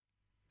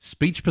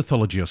Speech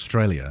Pathology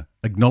Australia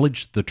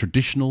acknowledge the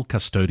traditional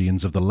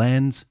custodians of the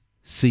lands,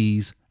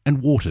 seas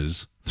and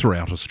waters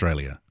throughout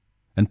Australia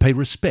and pay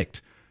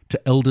respect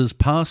to elders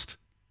past,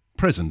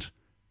 present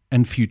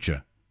and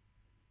future.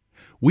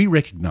 We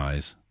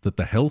recognise that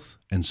the health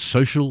and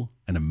social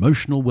and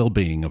emotional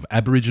well-being of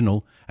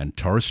Aboriginal and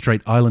Torres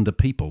Strait Islander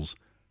peoples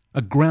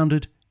are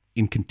grounded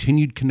in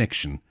continued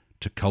connection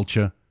to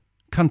culture,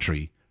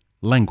 country,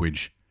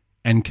 language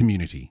and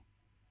community,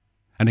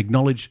 and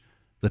acknowledge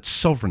that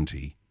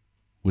sovereignty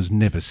was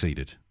never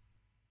ceded.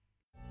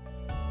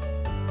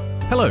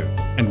 Hello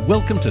and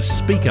welcome to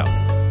Speak Up,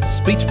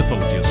 Speech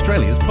Pathology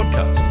Australia's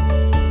podcast.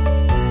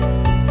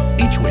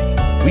 Each week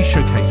we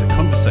showcase a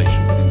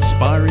conversation with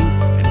inspiring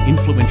and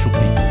influential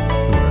people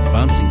who are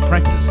advancing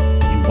practice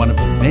in one of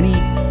the many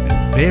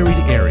and varied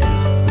areas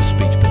of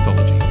speech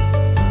pathology.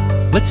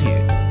 Let's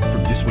hear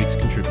from this week's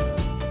contributors.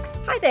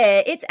 Hi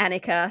there, it's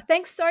Annika.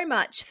 Thanks so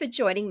much for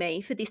joining me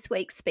for this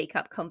week's Speak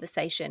Up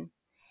conversation.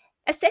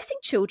 Assessing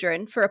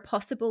children for a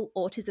possible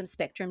autism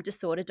spectrum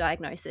disorder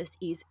diagnosis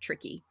is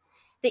tricky.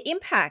 The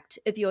impact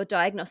of your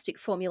diagnostic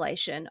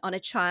formulation on a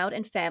child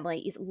and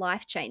family is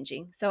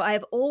life-changing, so I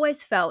have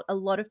always felt a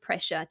lot of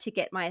pressure to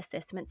get my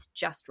assessments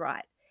just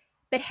right.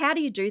 But how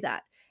do you do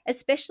that,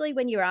 especially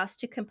when you're asked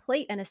to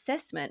complete an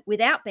assessment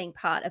without being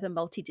part of a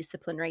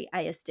multidisciplinary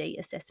ASD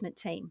assessment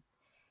team?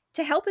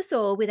 To help us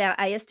all with our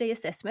ASD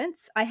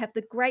assessments, I have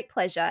the great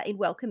pleasure in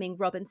welcoming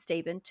Robin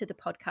Stephen to the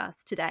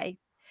podcast today.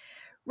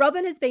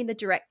 Robin has been the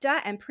Director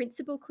and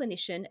Principal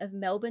Clinician of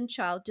Melbourne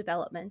Child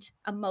Development,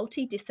 a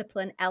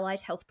multidiscipline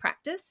allied health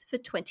practice, for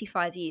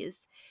 25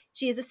 years.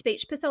 She is a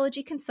speech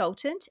pathology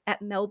consultant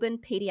at Melbourne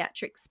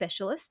Paediatric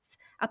Specialists,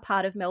 a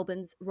part of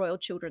Melbourne's Royal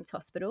Children's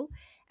Hospital,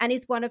 and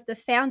is one of the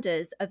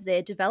founders of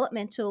their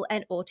developmental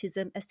and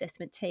autism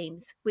assessment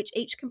teams, which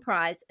each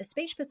comprise a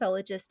speech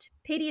pathologist,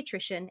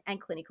 paediatrician,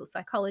 and clinical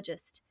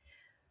psychologist.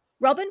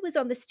 Robin was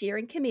on the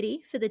steering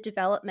committee for the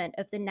development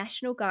of the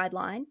National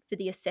Guideline for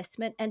the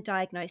Assessment and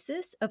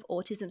Diagnosis of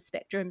Autism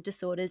Spectrum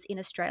Disorders in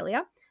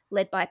Australia,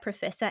 led by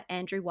Professor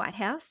Andrew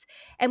Whitehouse,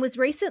 and was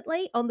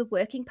recently on the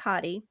working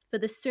party for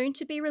the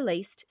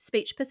soon-to-be-released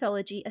Speech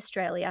Pathology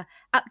Australia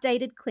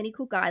updated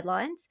clinical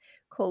guidelines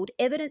called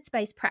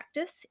Evidence-Based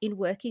Practice in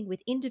Working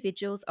with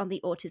Individuals on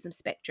the Autism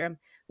Spectrum,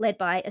 led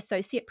by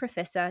Associate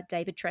Professor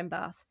David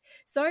Trembath.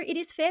 So it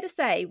is fair to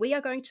say we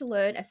are going to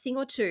learn a thing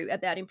or two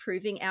about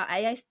improving our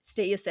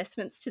ASD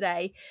assessments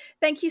today.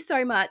 Thank you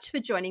so much for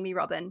joining me,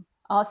 Robin.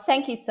 Oh,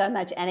 thank you so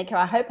much, Annika.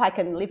 I hope I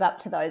can live up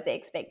to those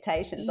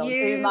expectations. I'll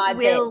do my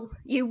best.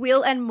 You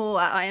will and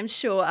more, I am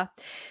sure.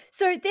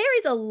 So there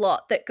is a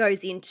lot that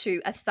goes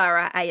into a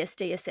thorough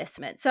ASD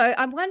assessment. So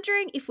I'm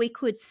wondering if we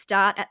could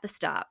start at the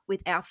start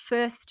with our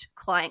first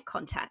client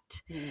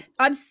contact.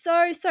 I'm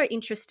so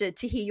interested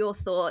to hear your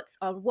thoughts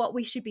on what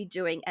we should be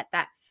doing at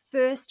that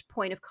first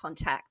point of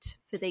contact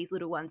for these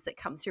little ones that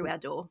come through our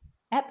door.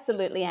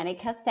 Absolutely,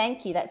 Annika.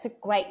 Thank you. That's a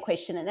great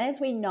question. And as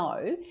we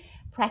know,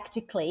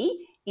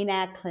 practically in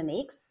our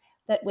clinics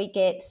that we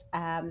get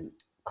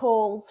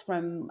calls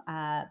from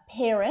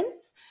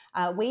parents.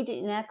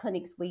 In our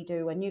clinics, we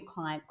do a new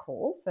client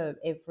call for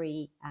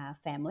every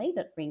family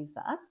that rings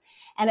us.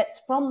 And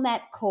it's from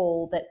that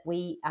call that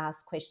we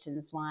ask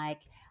questions like,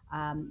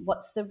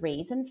 what's the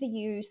reason for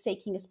you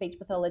seeking a speech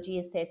pathology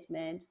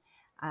assessment?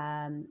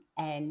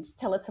 And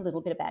tell us a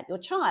little bit about your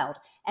child.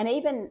 And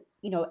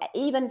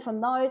even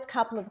from those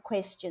couple of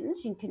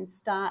questions, you can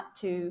start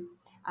to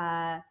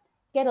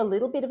get a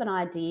little bit of an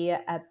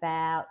idea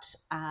about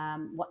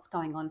what's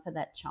going on for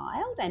that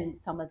child and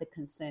some of the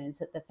concerns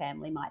that the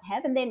family might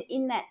have. And then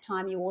in that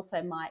time, you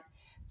also might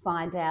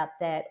find out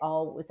that,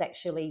 it was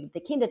actually the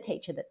kinder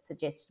teacher that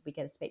suggested we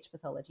get a speech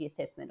pathology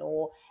assessment,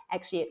 or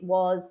actually it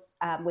was,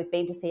 we've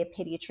been to see a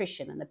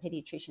paediatrician and the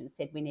paediatrician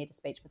said we need a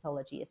speech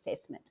pathology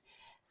assessment.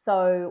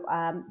 So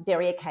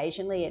very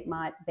occasionally it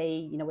might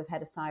be, we've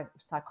had a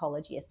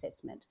psychology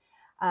assessment.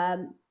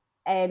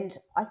 And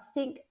I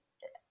think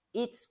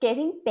it's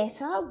getting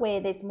better where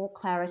there's more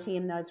clarity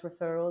in those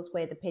referrals,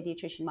 where the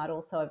paediatrician might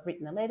also have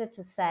written a letter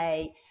to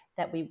say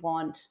that we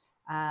want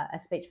a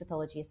speech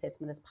pathology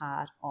assessment as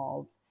part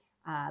of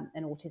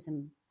an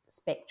autism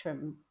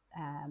spectrum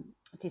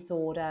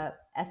disorder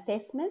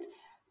assessment.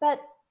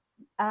 But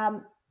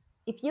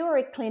if you're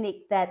a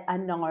clinic that are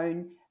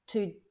known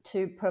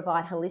to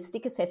provide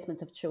holistic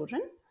assessments of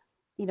children,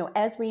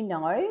 as we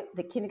know,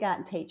 the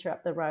kindergarten teacher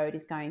up the road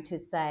is going to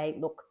say,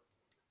 look,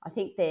 I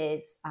think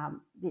there's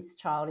this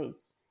child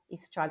is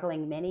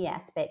struggling in many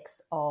aspects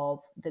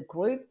of the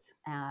group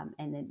and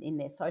in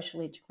their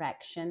social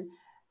interaction,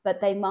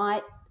 but they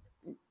might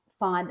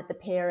find that the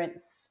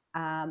parents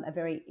are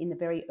in the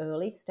very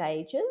early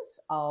stages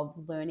of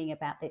learning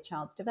about their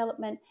child's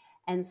development,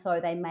 and so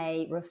they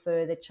may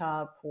refer the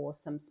child for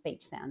some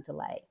speech sound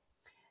delay.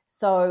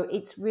 So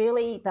it's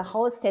really the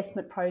whole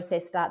assessment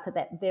process starts at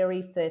that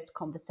very first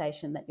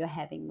conversation that you're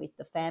having with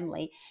the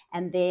family,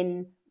 and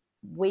then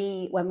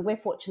when we're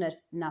fortunate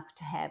enough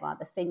to have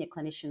either senior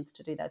clinicians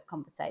to do those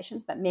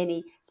conversations, but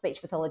many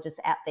speech pathologists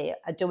out there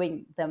are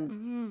doing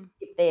them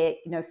if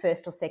they're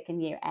first or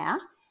second year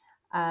out.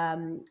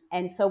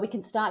 And so we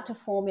can start to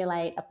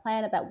formulate a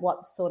plan about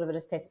what sort of an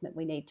assessment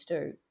we need to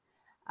do.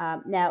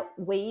 Now,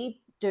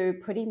 we do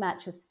pretty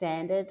much a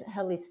standard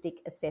holistic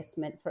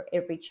assessment for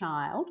every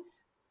child.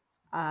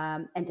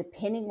 And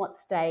depending what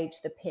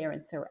stage the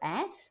parents are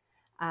at,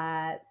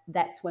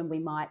 that's when we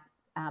might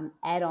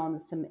add on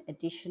some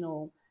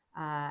additional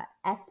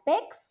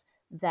aspects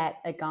that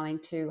are going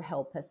to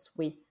help us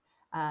with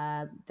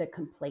the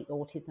complete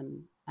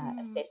autism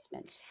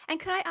assessment. And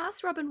can I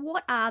ask, Robin,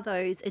 what are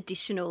those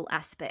additional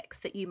aspects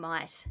that you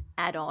might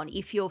add on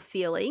if you're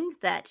feeling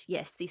that,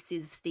 yes, this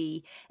is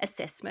the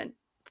assessment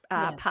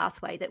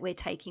pathway that we're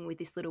taking with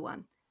this little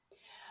one?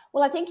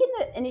 Well, I think in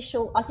the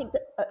initial, I think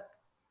that,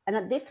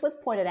 and this was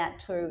pointed out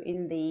too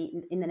in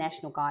the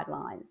national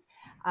guidelines,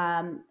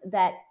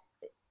 that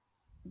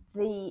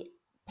the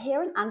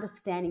parent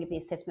understanding of the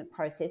assessment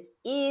process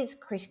is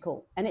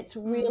critical, and it's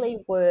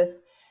really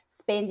worth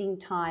spending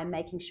time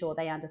making sure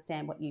they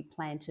understand what you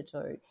plan to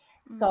do.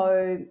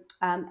 So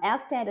our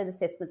standard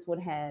assessments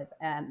would have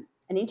an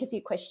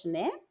interview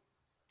questionnaire,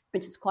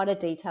 which is quite a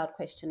detailed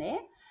questionnaire.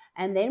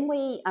 And then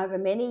we, over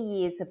many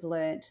years, have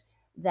learnt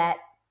that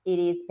it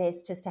is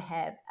best just to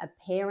have a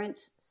parent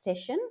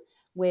session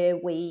where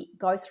we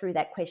go through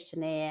that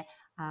questionnaire.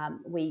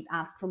 We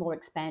ask for more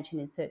expansion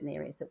in certain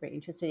areas that we're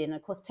interested in. And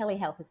of course,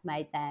 telehealth has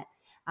made that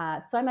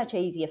so much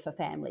easier for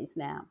families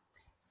now.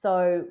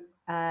 So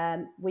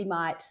we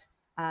might,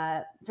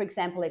 for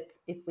example,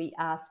 if we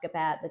ask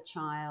about the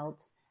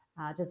child's,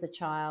 does the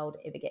child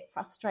ever get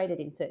frustrated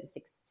in certain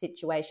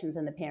situations,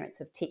 and the parents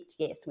have ticked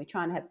yes, we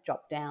try and have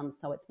drop downs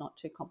so it's not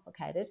too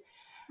complicated.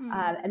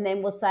 And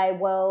then we'll say,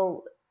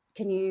 well,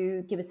 can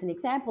you give us an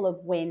example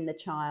of when the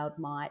child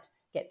might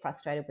get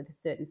frustrated with a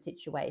certain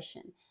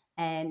situation,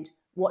 and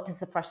what does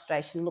the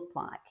frustration look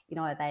like? You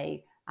know, are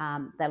they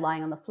they're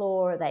lying on the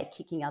floor? Are they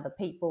kicking other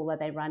people? Are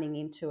they running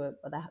into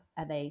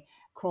are they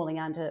crawling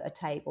under a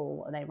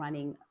table? Are they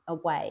running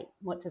away?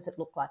 What does it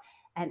look like?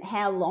 And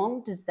how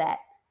long does that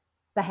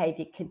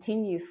behaviour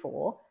continue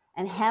for?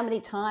 And how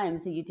many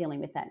times are you dealing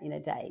with that in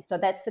a day? So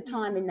that's the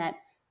time in that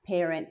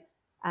parent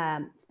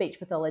speech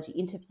pathology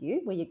interview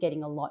where you're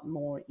getting a lot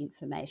more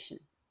information.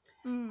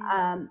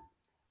 And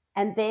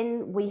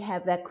then we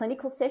have our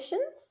clinical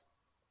sessions.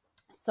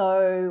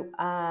 So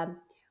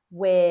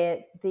where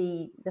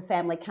the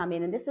family come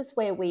in, and this is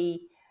where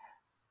we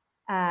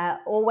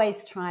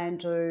always try and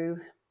do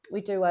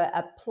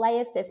a play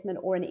assessment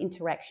or an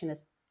interaction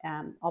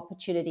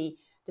opportunity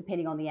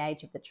depending on the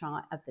age of the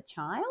child.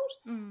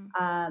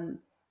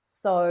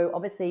 So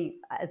obviously,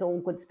 as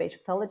all good speech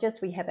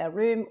pathologists, we have our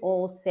room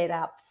all set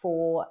up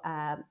for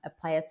a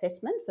play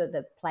assessment for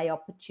the play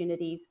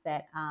opportunities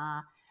that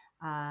are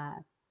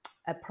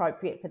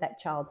appropriate for that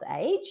child's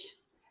age.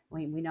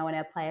 We know in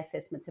our play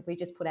assessments, if we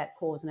just put out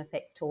cause and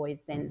effect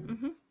toys,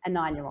 then a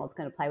 9-year-old's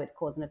going to play with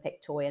cause and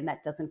effect toy, and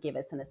that doesn't give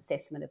us an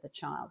assessment of the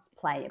child's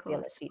play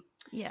ability.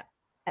 Yeah,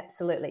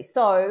 absolutely.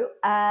 So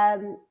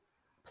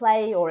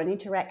play or an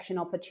interaction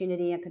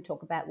opportunity, I can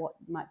talk about what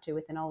you might do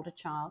with an older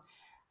child.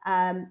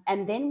 And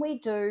then we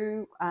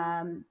do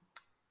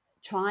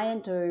try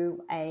and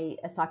do a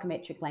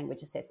psychometric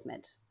language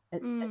assessment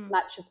as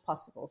much as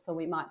possible. So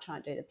we might try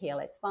and do the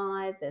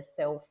PLS5, the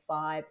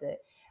SELF5, the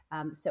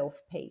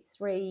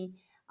SELF-P3.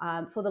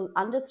 For the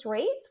under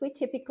 3s, we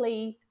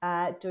typically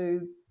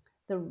do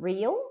the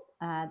REAL.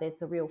 There's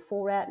the REAL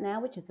 4 out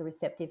now, which is the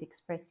Receptive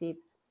Expressive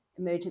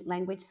Emergent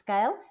Language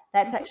Scale.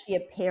 That's actually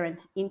a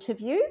parent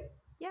interview.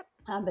 Yep.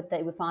 But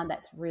they would find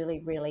that's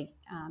really, really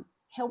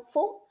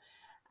helpful.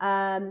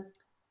 So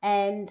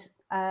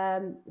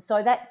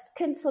that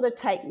can sort of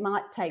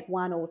might take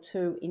 1 or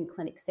 2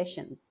 in-clinic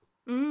sessions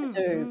to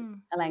do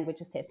a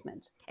language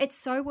assessment. It's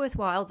so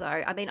worthwhile though.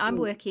 I mean, I'm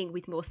working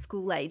with more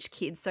school-age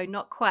kids, so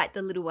not quite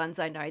the little ones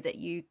I know that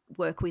you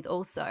work with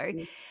also.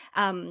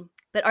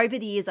 But over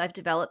the years, I've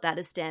developed that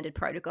as standard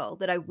protocol,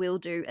 that I will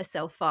do a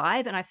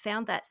SELF-5, and I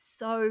found that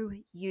so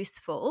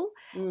useful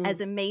as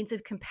a means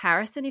of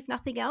comparison, if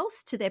nothing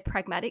else, to their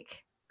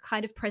pragmatic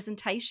kind of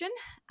presentation.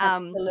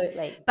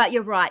 Absolutely. But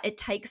you're right, it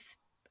takes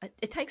time.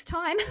 It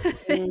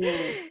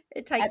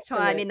takes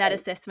time in that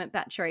assessment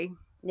battery.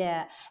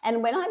 Yeah.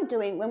 And when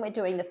we're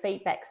doing the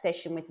feedback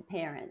session with the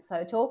parents,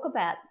 so talk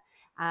about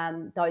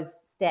those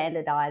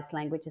standardized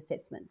language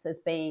assessments as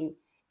being,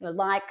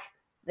 like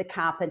the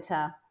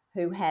carpenter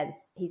who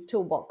has his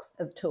toolbox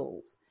of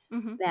tools.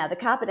 Now, the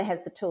carpenter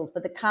has the tools,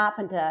 but the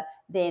carpenter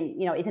then,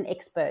 is an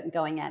expert in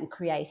going out and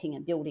creating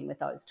and building with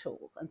those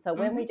tools. And so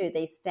when we do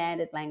these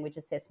standard language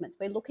assessments,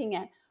 we're looking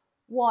at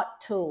what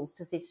tools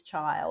does this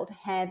child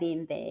have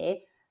in their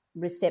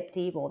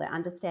receptive or their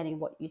understanding of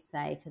what you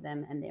say to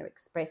them and their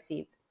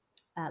expressive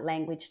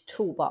language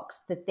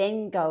toolbox that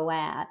then go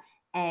out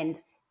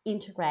and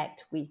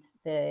interact with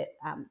their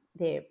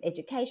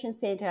education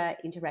centre,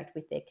 interact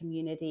with their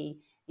community,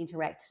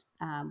 interact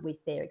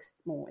with their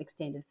more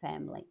extended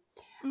family.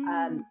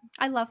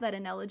 I love that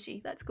analogy.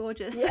 That's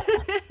gorgeous.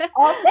 Yeah.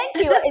 Oh,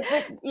 thank you.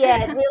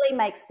 It really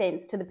makes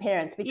sense to the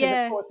parents because,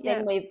 of course,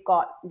 then we've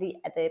got the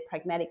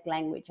pragmatic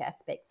language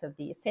aspects of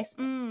the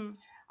assessment.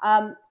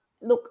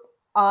 Look,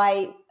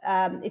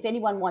 if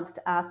anyone wants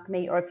to ask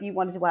me, or if you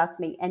wanted to ask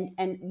me,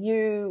 and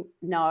you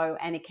know,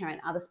 Annika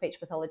and other speech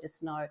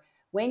pathologists know,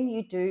 when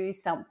you do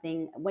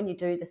something, when you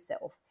do the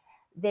self,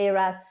 there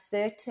are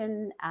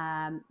certain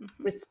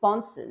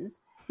responses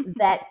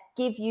that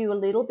give you a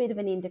little bit of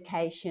an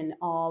indication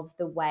of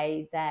the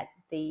way that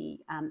the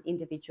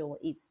individual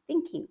is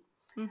thinking.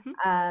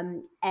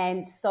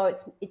 And so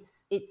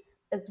it's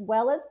as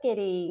well as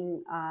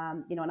getting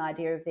an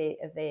idea of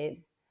their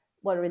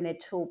what are in their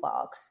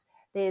toolbox.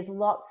 There's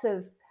lots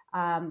of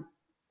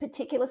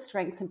particular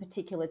strengths and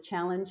particular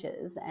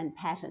challenges and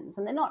patterns,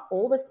 and they're not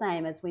all the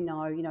same, as we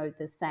know.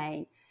 The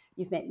saying,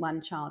 "You've met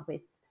one child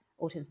with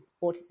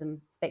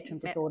autism spectrum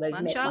disorder.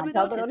 You've met one with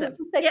child autism. with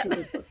autism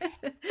spectrum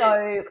disorder."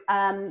 So,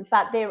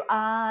 but there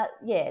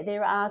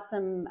are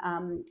some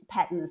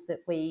patterns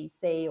that we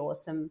see, or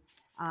some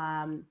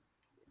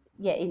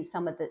in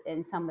some of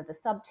the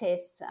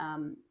subtests,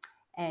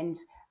 and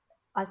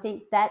I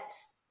think that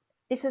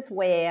this is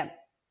where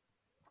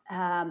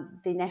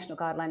the national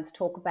guidelines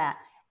talk about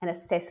an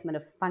assessment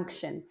of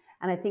function,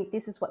 and I think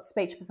this is what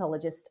speech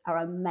pathologists are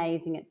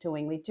amazing at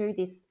doing. We do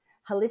this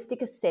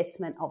holistic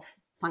assessment of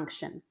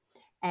function,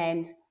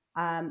 and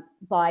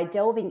by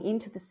delving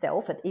into the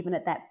self, even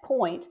at that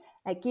point,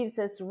 it gives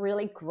us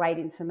really great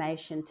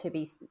information to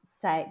be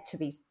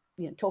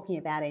talking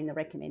about in the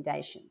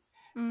recommendations.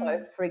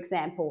 So, for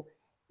example,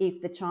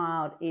 if the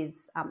child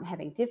is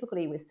having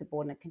difficulty with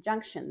subordinate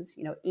conjunctions,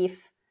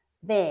 if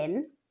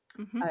then,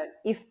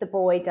 if the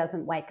boy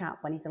doesn't wake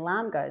up when his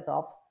alarm goes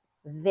off,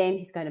 then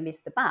he's going to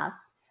miss the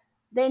bus.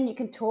 Then you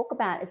can talk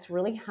about, it's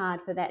really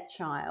hard for that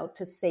child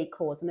to see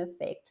cause and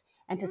effect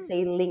and to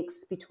see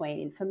links between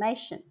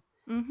information.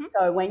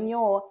 So when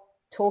you're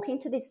talking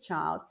to this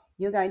child,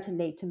 you're going to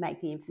need to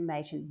make the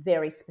information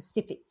very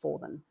specific for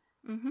them,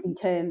 in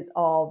terms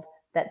of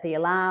that the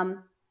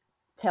alarm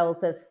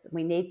tells us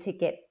we need to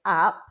get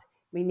up.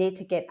 We need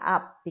to get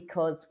up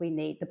because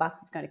the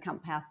bus is going to come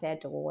past our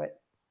door at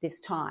this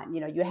time.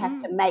 You have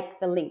to make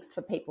the links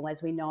for people,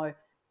 as we know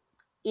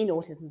in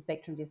autism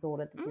spectrum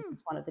disorder, that this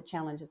is one of the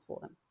challenges for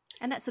them.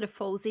 And that sort of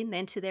falls in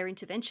then to their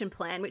intervention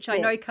plan, which I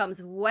know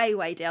comes way,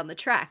 way down the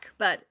track,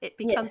 but it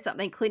becomes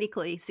something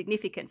clinically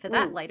significant for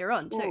that later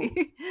on too.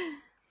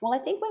 Well, I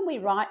think when we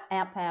write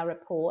out our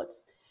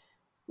reports,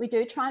 we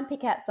do try and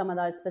pick out some of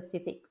those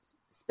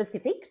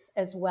specifics,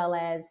 as well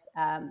as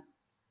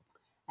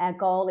our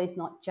goal is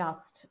not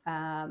just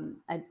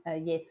a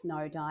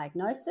yes/no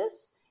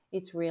diagnosis.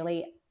 It's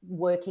really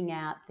working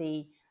out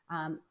it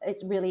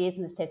really is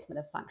an assessment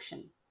of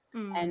function,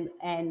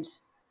 and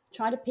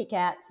try to pick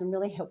out some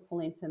really helpful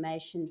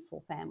information for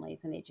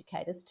families and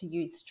educators to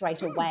use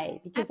straight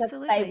away, because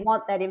they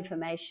want that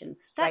information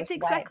straight away. That's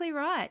exactly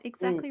right.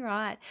 Exactly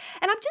right.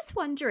 And I'm just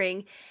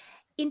wondering,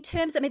 in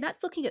terms,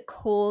 that's looking at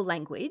core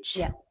language.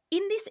 Yeah.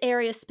 In this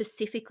area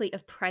specifically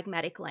of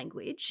pragmatic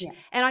language,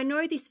 and I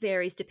know this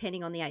varies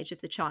depending on the age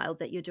of the child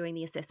that you're doing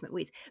the assessment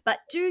with, but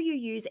do you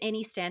use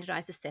any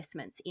standardised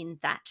assessments in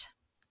that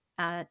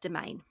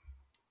domain?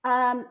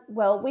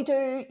 Well, we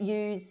do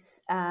use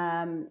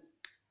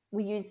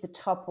the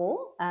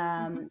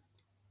TOPL.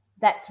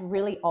 That's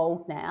really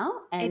old now.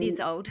 And it is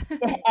old.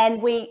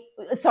 And when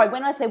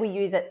I say we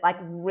use it, like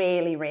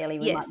really,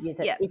 we might use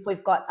it if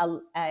we've got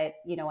a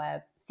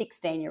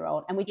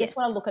 16-year-old and we just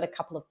want to look at a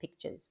couple of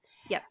pictures.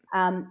 Yep.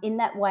 In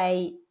that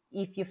way,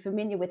 if you're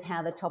familiar with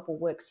how the TOPL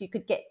works, you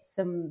could get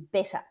some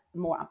better,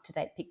 more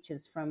up-to-date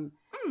pictures from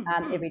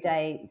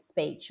everyday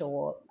speech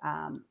or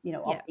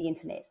off the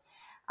internet.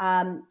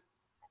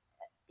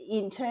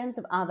 In terms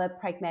of other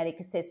pragmatic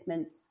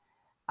assessments,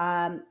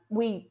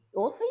 we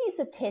also use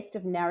a test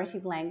of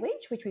narrative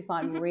language, which we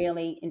find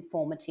really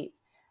informative,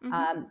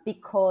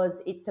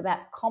 because it's about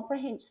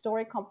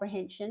story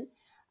comprehension,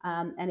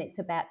 and it's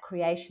about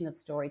creation of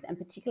stories. And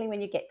particularly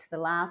when you get to the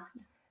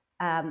last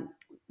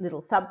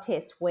little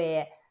subtest,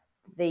 where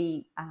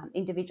the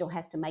individual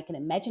has to make an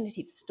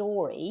imaginative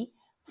story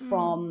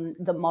from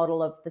the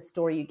model of the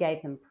story you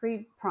gave them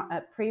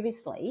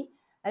previously.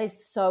 That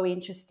is so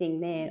interesting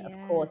there, of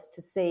course,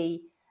 to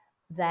see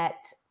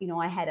that,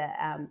 I had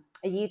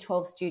a year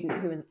 12 student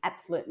who was an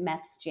absolute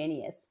maths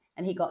genius,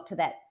 and he got to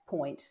that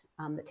point.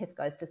 The test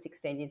goes to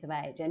 16 years of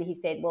age, and he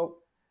said, well,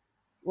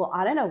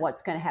 I don't know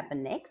what's going to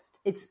happen next.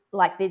 It's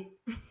like there's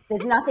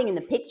nothing in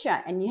the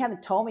picture, and you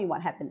haven't told me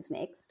what happens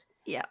next.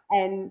 Yeah.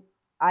 And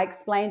I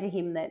explained to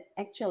him that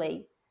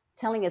actually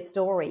telling a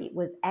story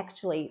was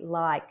actually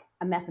like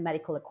a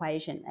mathematical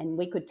equation, and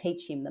we could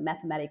teach him the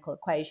mathematical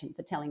equation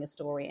for telling a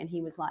story. And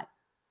he was like,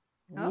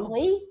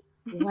 really?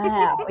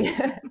 Wow.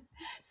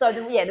 So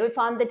we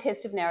find the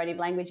test of narrative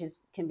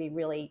languages can be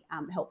really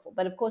helpful.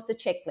 But of course the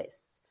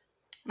checklists,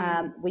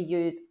 we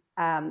use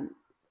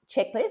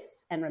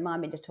checklists, and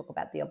remind me to talk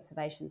about the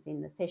observations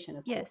in the session,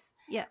 of course.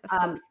 Yeah, of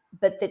course.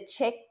 But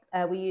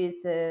we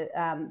use the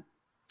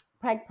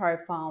PRAG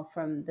profile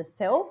from the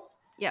self.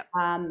 Yeah.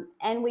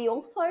 And we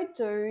also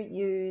do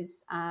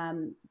use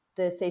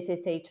the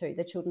CCC2,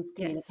 the Children's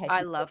Communication. Yes,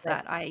 I love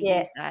that. I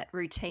use that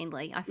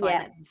routinely. I find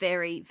that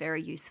very,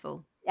 very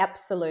useful.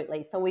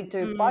 Absolutely. So we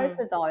do both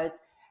of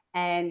those.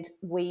 and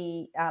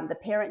the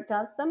parent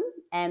does them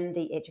and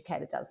the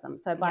educator does them.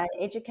 So by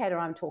educator,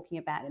 I'm talking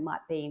about it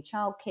might be in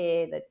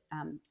childcare,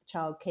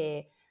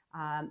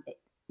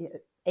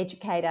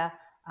 educator,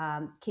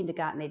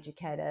 kindergarten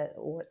educator,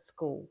 or at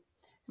school.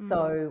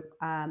 So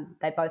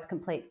they both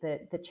complete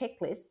the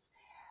checklists.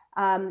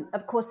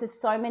 Of course, there's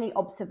so many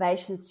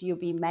observations you'll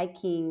be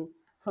making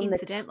from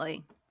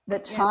incidentally the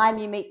time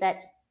you meet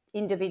that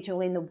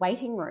individual in the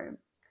waiting room.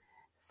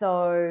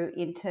 So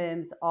in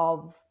terms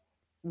of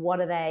what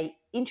are they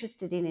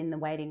interested in the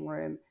waiting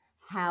room,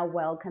 how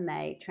well can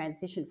they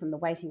transition from the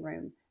waiting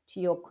room to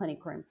your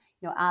clinic room?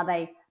 Are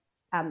they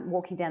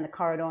walking down the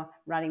corridor,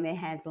 running their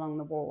hands along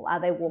the wall? Are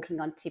they walking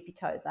on tippy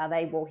toes? Are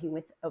they walking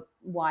with a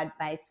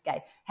wide-based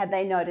gait? Have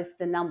they noticed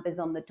the numbers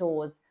on the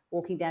doors,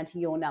 walking down to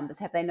your numbers?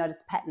 Have they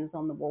noticed patterns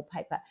on the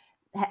wallpaper?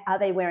 Are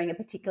they wearing a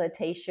particular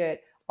T-shirt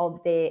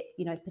of their,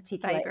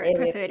 particular favorite, area,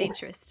 preferred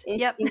interest?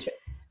 Yep. Interest.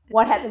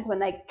 What happens when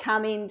they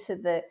come into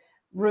the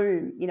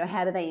room?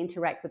 How do they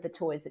interact with the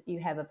toys that you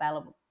have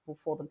available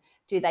for them?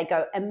 Do they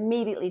go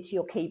immediately to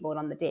your keyboard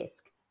on the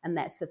desk? And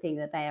that's the thing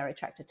that they are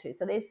attracted to.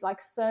 So there's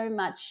like so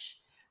much,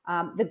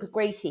 the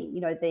greeting,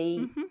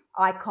 the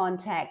eye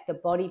contact, the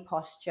body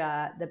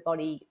posture, the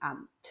body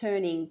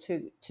turning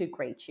to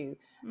greet you,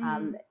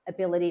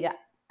 ability to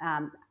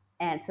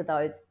answer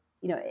those,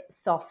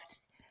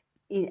 soft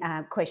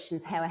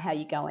questions. How are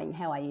you going?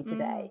 How are you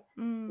today?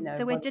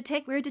 So we're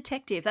a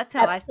detective. That's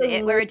how Absolutely. I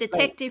see it. We're a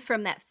detective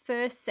from that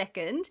first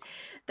second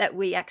that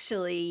we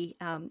actually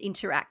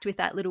interact with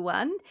that little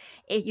one.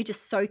 You're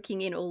just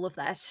soaking in all of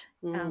that,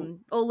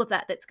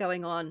 that's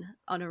going on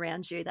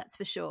around you. That's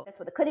for sure. That's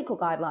what the clinical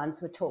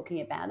guidelines were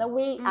talking about. That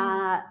we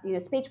are,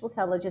 speech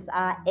pathologists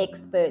are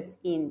experts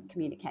in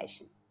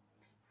communication.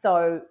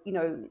 So,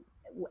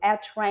 our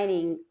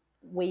training,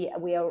 we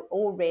are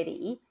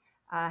already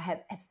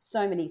have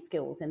so many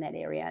skills in that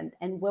area.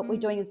 And what we're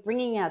doing is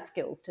bringing our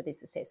skills to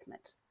this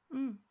assessment.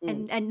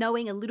 And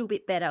knowing a little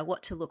bit better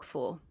what to look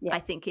for, I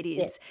think it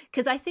is.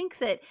 Because I think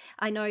that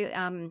I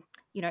know,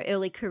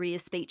 early career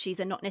speechies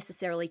are not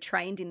necessarily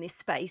trained in this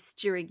space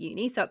during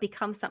uni, so it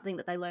becomes something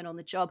that they learn on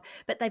the job.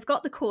 But they've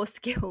got the core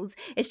skills.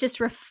 It's just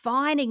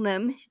refining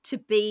them to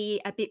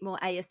be a bit more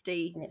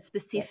ASD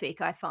specific,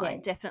 I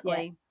find,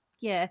 definitely.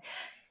 Yeah.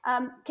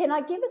 Can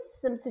I give us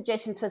some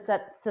suggestions for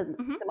some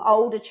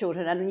older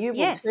children? And you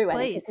will too,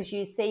 Annika, because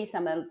you see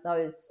some of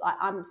those.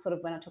 I'm sort of,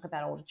 when I talk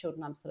about older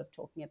children, I'm sort of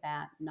talking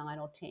about 9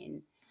 or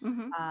 10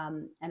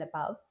 and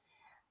above.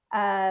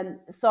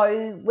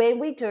 So when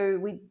we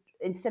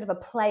instead of a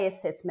play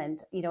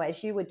assessment,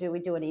 as you would do, we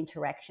do an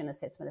interaction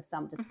assessment of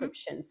some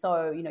description.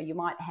 So, you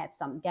might have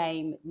some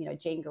game,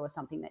 Jenga or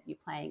something that you're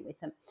playing with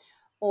them,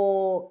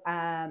 or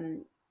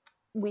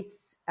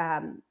with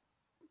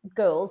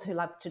girls who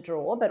love to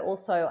draw, but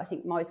also I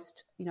think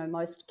most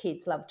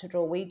kids love to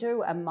draw. We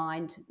do a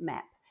mind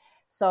map.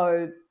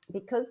 So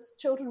because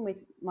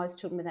most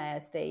children with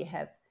ASD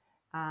have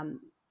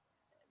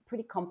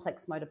pretty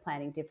complex motor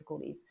planning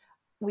difficulties,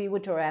 we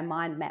would draw our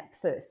mind map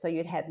first. So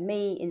you'd have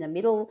me in the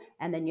middle,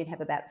 and then you'd have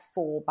about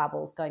 4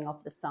 bubbles going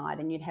off the side,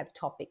 and you'd have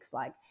topics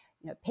like,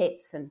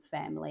 pets and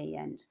family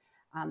and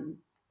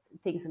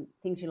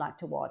things you like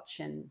to watch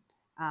and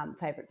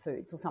favorite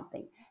foods or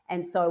something.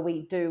 And so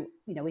we do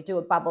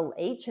a bubble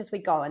each as we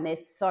go, and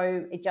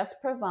it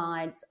just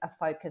provides a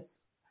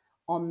focus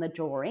on the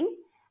drawing,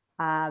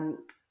 and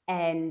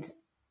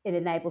it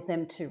enables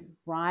them to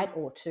write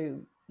or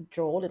to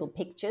draw little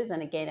pictures.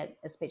 And again,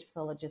 as speech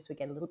pathologists, we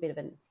get a little bit of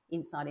an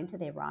insight into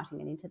their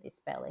writing and into their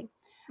spelling,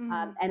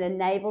 and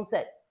enables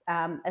that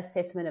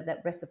assessment of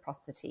that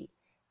reciprocity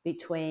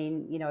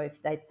between,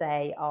 if they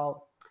say,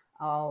 oh,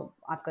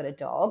 I've got a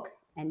dog,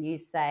 and you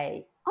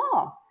say,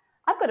 oh,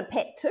 I've got a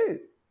pet too.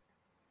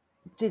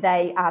 Do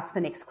they ask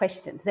the next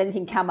question? Does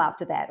anything come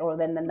after that? Or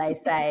then they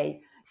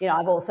say,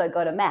 I've also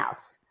got a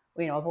mouse,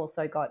 or, I've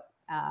also got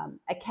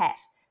a cat.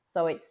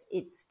 So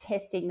it's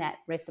testing that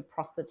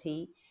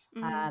reciprocity,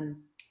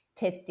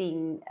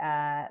 testing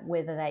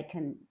whether they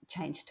can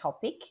change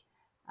topic,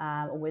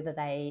 or whether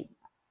they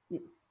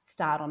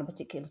start on a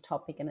particular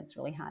topic and it's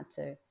really hard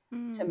to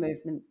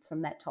move them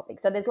from that topic.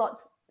 So there's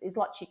lots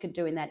you could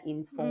do in that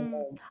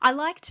informal. I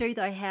like too,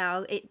 though,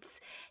 how it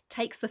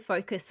takes the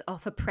focus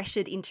off a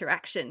pressured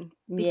interaction,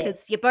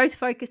 because you're both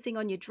focusing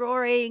on your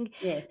drawing.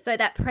 Yes. So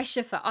that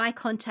pressure for eye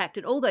contact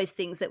and all those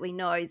things that we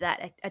know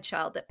that a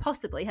child that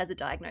possibly has a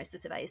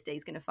diagnosis of ASD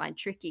is going to find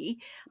tricky.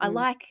 I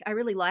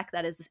really like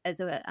that as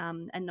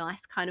a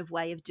nice kind of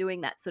way of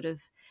doing that sort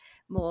of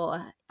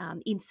more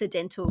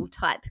incidental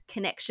type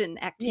connection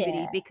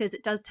activity, because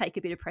it does take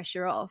a bit of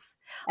pressure off.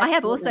 Absolutely. I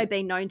have also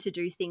been known to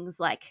do things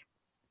like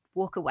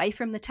walk away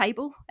from the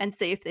table and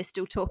see if they're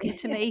still talking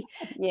to me,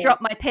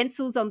 drop my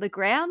pencils on the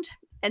ground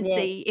and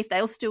see if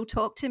they'll still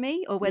talk to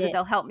me, or whether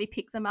they'll help me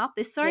pick them up.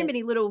 There's so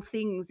many little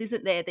things,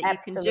 isn't there, that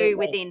you can do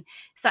within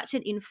such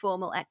an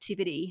informal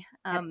activity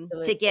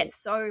to get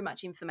so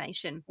much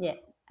information. Yeah,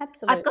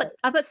 Absolutely.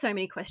 I've got so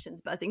many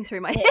questions buzzing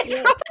through my Yeah, head,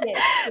 yes, Robert.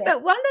 yes, yes.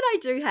 But one that I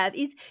do have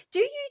is: do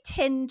you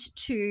tend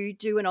to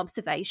do an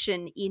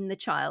observation in the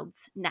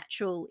child's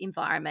natural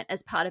environment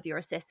as part of your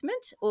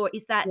assessment, or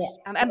is that? Yeah.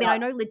 I mean, No, I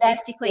know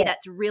that's logistically yeah,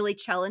 that's really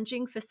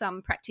challenging for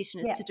some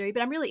practitioners yeah. to do,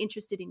 but I'm really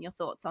interested in your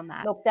thoughts on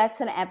that. Look,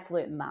 that's an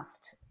absolute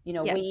must.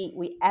 Yeah.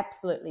 We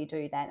absolutely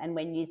do that. And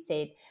when you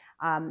said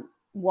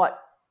what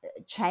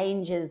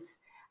changes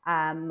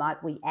might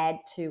we add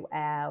to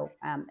our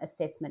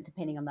assessment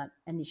depending on the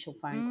initial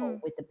phone call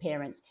Mm, with the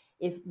parents,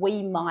 if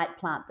we might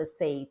plant the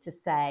seed to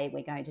say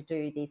we're going to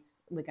do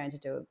this, we're going to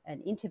do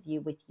an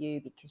interview with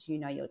you because you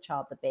know your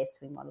child the best.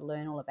 We want to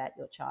learn all about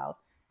your child,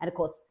 and of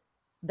course,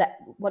 that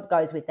what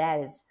goes with that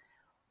is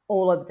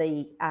all of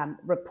the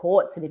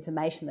reports and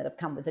information that have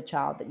come with the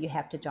child that you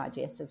have to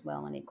digest as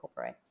well and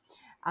incorporate.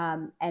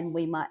 And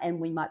we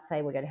might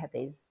say we're going to have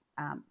these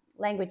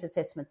language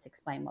assessments,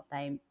 explain what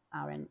they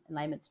are in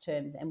layman's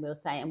terms, and we'll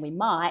say, and we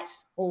might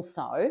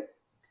also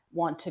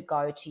want to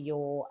go to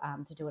your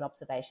to do an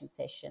observation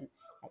session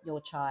at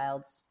your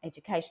child's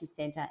education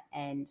centre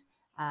and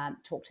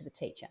talk to the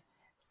teacher.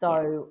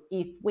 yeah. So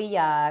if we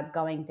are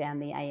going down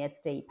the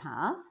ASD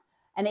path,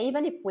 and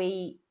even if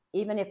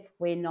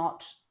we're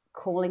not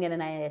calling it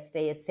an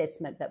ASD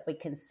assessment, but we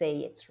can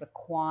see it's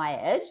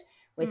required,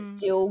 we're Mm,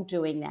 still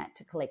doing that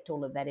to collect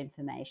all of that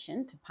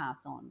information to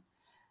pass on.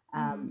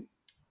 mm,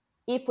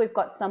 If we've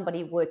got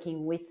somebody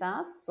working with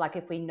us, like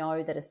if we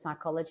know that a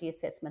psychology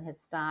assessment has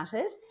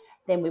started,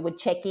 then we would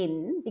check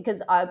in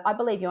because I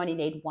believe you only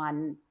need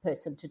one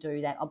person to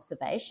do that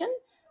observation.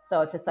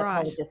 So if the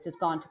right. psychologist has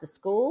gone to the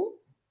school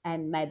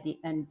and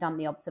and done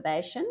the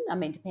observation, I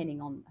mean,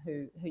 depending on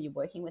who you're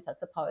working with, I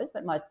suppose,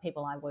 but most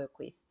people I work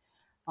with,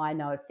 I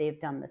know if they've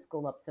done the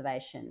school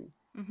observation,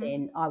 Mm-hmm.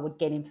 then I would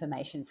get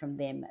information from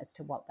them as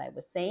to what they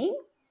were seeing.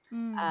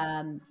 Mm.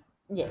 Um,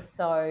 yes,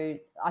 so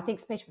I think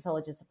speech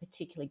pathologists are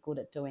particularly good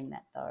at doing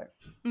that, though.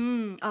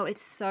 Mm. Oh,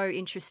 it's so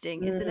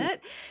interesting, isn't Mm,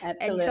 it?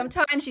 And absolutely,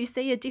 sometimes you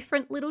see a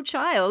different little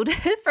child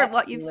from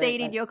what you've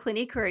seen in absolutely. your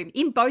clinic room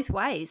in both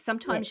ways.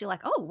 Sometimes Yes, you're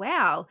like, oh,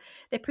 wow,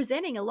 they're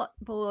presenting a lot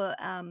more,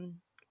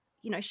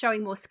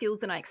 showing more skills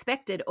than I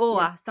expected.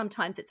 yes, Or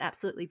sometimes it's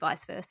absolutely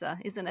vice versa,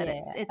 isn't it?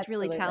 yeah, It's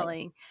really absolutely.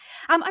 telling.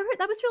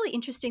 That was really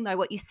interesting, though,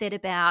 what you said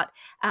about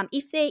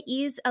if there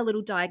is a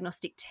little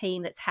diagnostic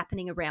team that's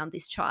happening around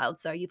this child.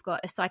 So you've got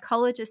a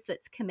psychologist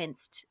that's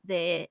commenced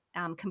their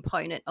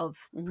component of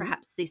Hmm.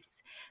 perhaps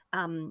this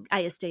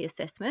ASD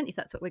assessment, if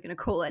that's what we're going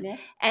to call it, Yeah,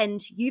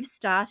 and you've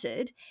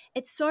started,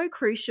 it's so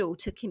crucial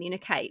to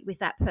communicate with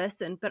that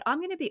person. But I'm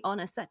going to be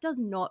honest, that does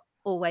not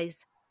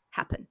always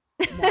happen.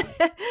 no,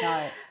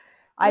 no.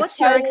 What's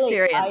your I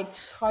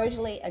experience?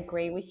 totally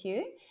agree with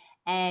you.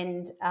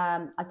 And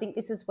I think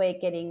this is where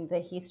getting the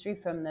history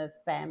from the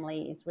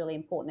family is really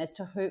important as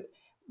to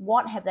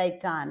what have they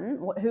done,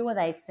 who are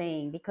they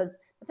seeing? Because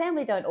the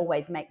family don't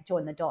always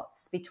join the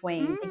dots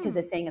between because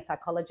they're Mm, seeing a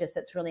psychologist.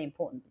 It's really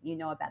important that you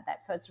know about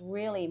that. So it's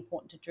really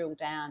important to drill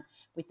down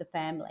with the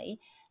family.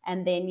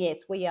 And then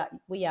yes, we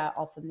are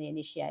often the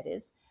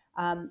initiators.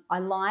 I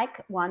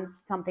like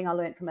something I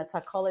learned from a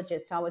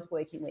psychologist I was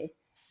working with,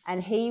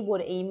 and he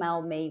would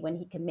email me when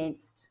he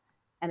commenced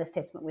an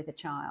assessment with a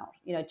child,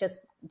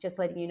 just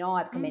letting you know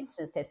I've mm, commenced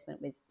an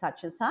assessment with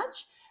such and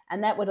such,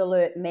 and that would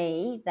alert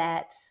me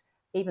that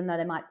even though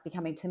they might be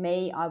coming to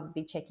me, I would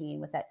be checking in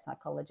with that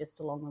psychologist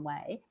along the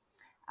way.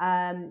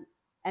 um,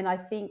 and I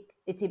think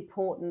it's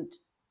important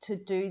to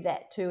do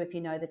that too if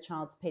you know the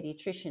child's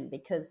pediatrician,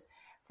 because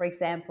for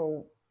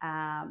example,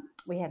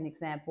 we had an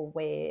example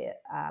where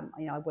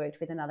I worked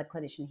with another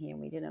clinician here and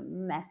we did a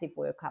massive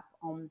workup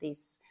on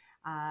this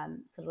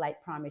sort of late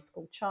primary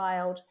school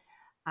child.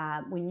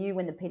 We knew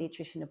when the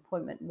paediatrician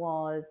appointment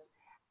was,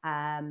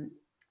 um,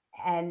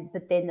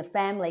 but then the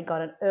family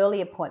got an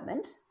early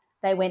appointment.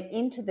 They went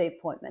into the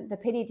appointment. The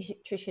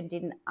paediatrician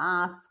didn't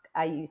ask,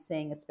 "Are you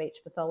seeing a speech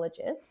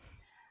pathologist?"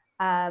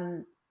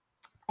 Um,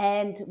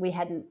 and we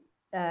hadn't.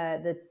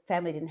 The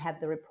family didn't have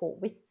the report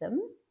with them.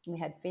 We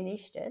had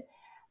finished it,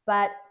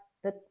 but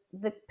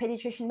the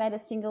paediatrician made a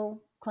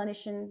single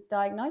clinician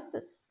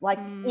diagnosis, like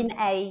in mm,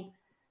 a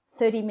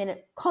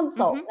 30-minute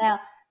consult. mm-hmm, Now,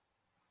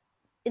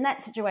 in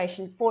that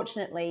situation,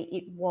 fortunately,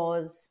 it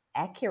was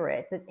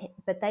accurate,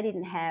 but they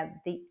didn't have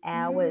the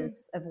mm,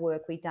 hours of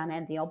work we'd done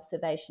and the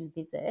observation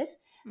visit.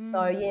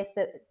 So mm. yes,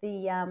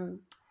 the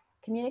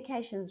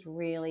communication is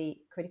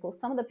really critical.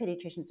 Some of the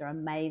pediatricians are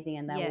amazing,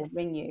 and they will Yes,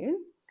 ring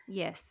you.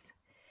 yes,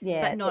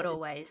 but Yeah, not they're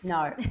just always.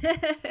 no,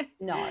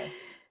 no,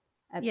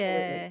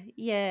 absolutely.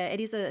 Yeah, it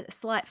is a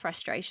slight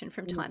frustration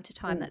from Mm, time to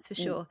time, mm, that's for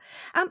mm. sure.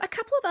 A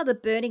couple of other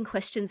burning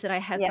questions that I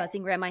have Yeah.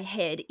 buzzing around my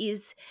head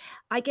is,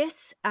 I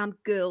guess,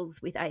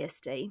 girls with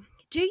ASD.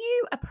 Do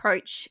you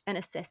approach an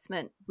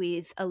assessment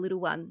with a little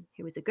one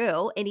who is a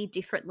girl any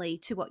differently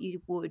to what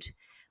you would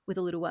with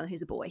a little one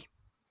who's a boy?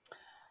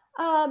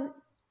 Um,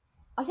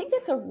 I think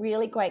that's a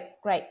really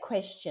great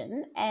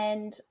question,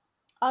 and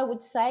I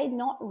would say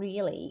not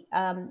really,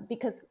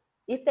 because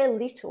if they're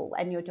little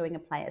and you're doing a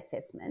play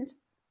assessment,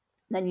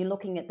 then you're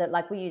looking at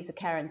like we use the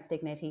Karen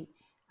Stignetti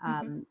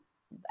Hmm.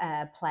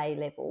 play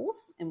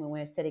levels and when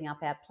we're setting up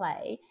our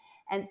play.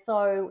 And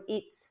so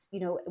it's,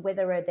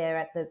 whether they're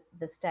at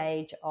the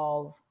stage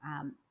of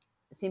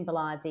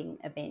symbolising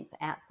events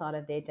outside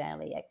of their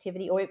daily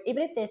activity, or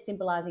even if they're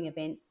symbolising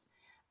events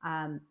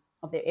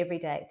of their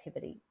everyday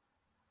activity.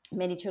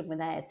 Many children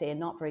with ASD are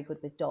not very good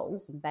with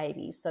dolls and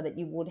babies, so that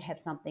you would have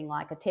something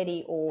like a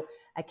teddy or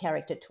a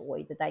character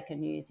toy that they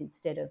can use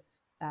instead of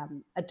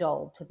a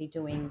doll to be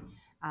doing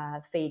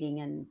feeding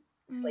and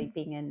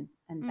sleeping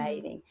and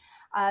bathing.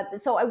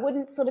 So I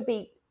wouldn't sort of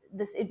be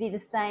this. It'd be the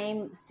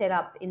same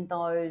setup in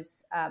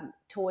those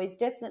toys.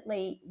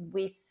 Definitely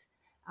with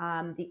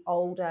the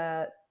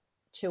older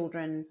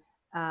children,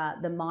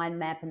 the mind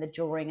map and the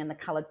drawing and the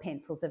coloured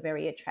pencils are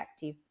very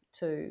attractive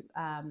to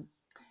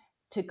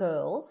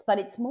girls, but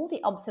it's more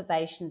the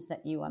observations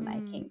that you are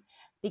making,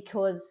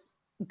 because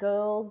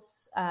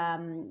girls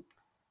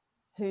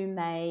who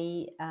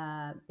may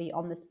be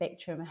on the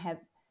spectrum have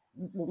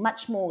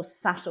much more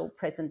subtle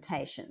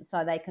presentation,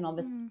 so they can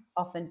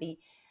often be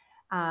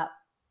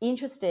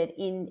interested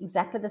in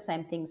exactly the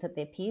same things that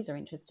their peers are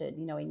interested,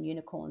 in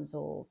unicorns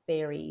or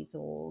fairies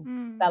or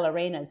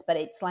ballerinas, but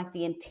it's like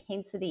the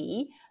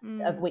intensity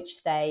of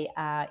which they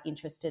are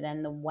interested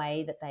and the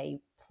way that they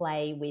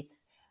play with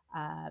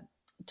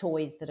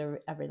toys that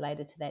are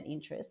related to that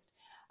interest.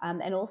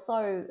 And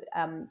also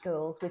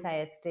girls with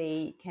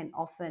ASD can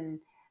often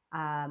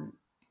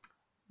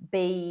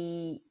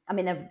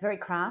they're very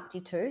crafty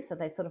too, so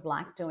they sort of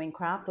like doing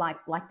craft, like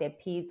their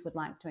peers would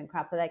like doing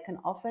craft, but they can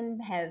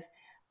often have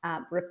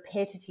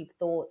repetitive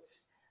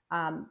thoughts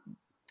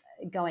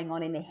going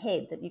on in their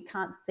head that you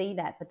can't see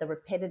that, but the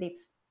repetitive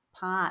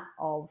part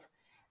of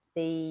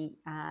the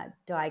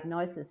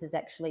diagnosis is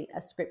actually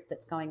a script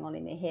that's going on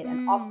in their head.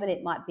 And often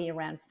it might be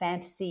around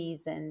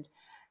fantasies and,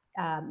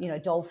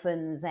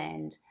 dolphins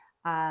and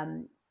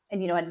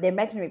their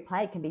imaginary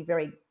play can be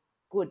very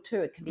good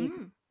too. It can be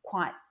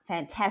quite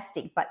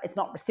fantastic, but it's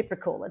not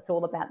reciprocal. It's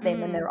all about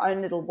them and their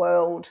own little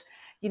world,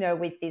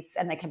 with this,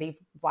 and they can be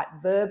quite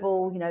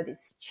verbal,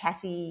 this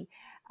chatty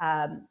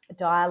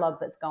dialogue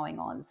that's going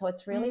on. So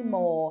it's really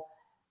more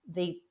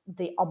the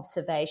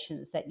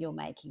observations that you're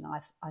making,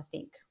 I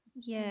think.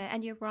 Yeah,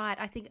 and you're right.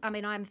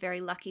 I'm very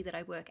lucky that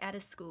I work at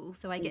a school,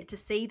 so I get to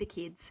see the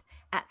kids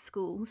at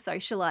school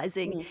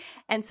socializing,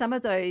 and some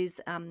of those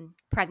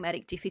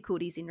pragmatic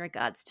difficulties in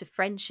regards to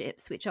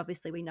friendships, which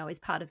obviously we know is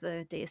part of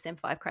the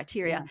DSM-5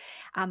 criteria,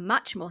 are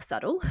much more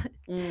subtle.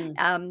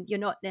 You're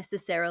not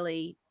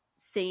necessarily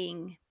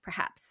seeing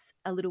perhaps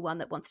a little one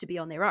that wants to be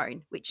on their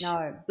own, which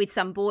with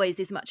some boys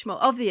is much more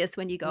obvious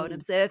when you go and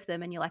observe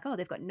them and you're like, oh,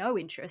 they've got no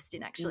interest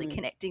in actually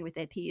connecting with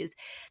their peers.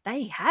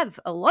 They have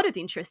a lot of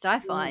interest, I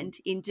find,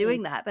 in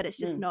doing that, but it's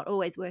just not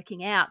always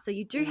working out. So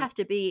you do have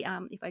to be,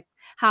 if I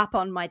harp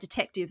on my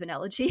detective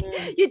analogy,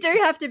 you do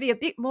have to be a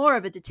bit more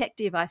of a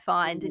detective, I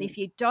find. And if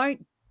you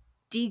don't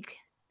dig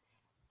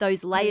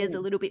those layers a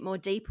little bit more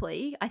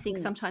deeply, I think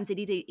sometimes it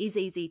is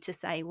easy to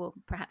say, well,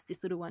 perhaps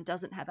this little one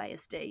doesn't have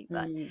ASD,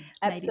 but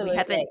maybe we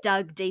haven't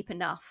dug deep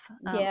enough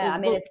or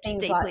looked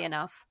deeply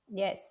enough.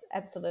 Yes,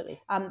 absolutely.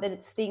 But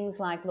it's things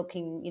like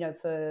looking,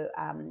 for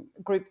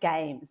group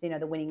games,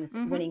 the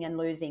winning and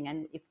losing,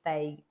 and if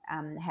they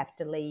have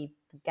to leave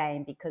the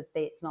game because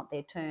it's not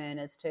their turn,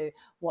 as to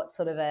what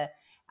sort of a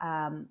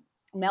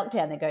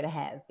meltdown they're going to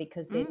have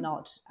because they're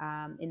not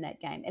in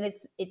that game. And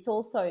it's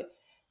also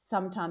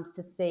sometimes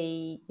to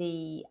see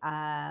the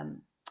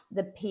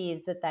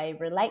peers that they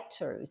relate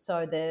to,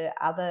 so the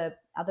other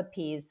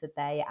peers that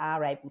they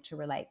are able to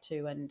relate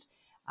to, and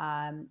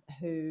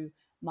who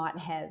might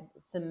have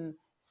some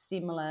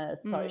similar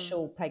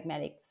social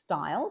pragmatic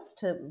styles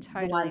to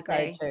the ones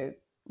they do.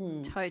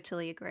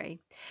 Totally agree.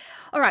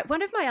 All right,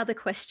 one of my other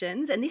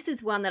questions, and this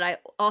is one that I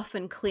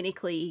often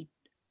clinically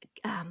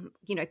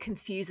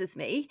confuses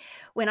me,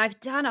 when I've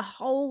done a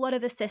whole lot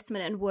of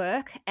assessment and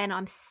work and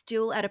I'm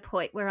still at a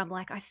point where I'm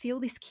like, I feel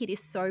this kid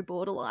is so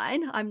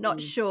borderline, I'm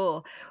not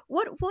sure.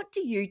 What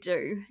do you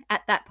do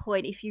at that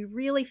point if you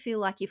really feel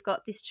like you've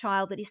got this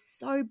child that is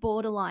so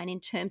borderline in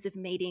terms of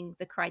meeting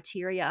the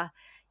criteria?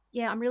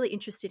 Yeah, I'm really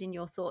interested in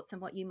your thoughts on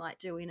what you might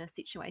do in a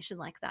situation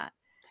like that.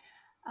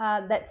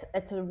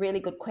 That's a really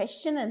good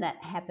question, and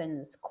that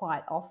happens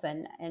quite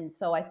often. And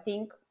so I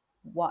think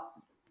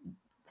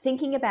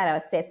thinking about our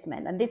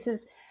assessment, and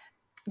this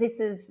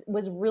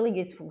was really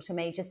useful to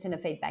me just in a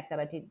feedback that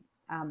I did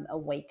a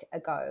week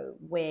ago,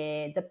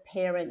 where the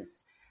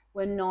parents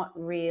were not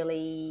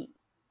really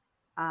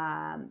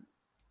at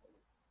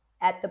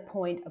the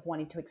point of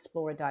wanting to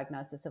explore a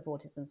diagnosis of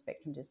autism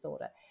spectrum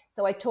disorder.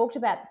 So I talked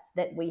about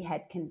that we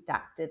had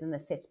conducted an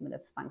assessment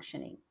of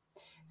functioning.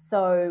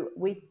 So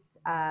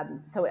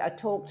I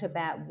talked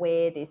about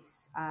where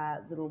this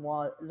little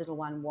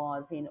one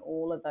was in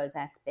all of those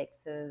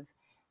aspects of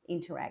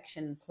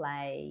interaction,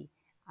 play,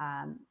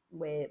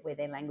 where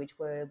their language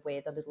were,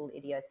 where the little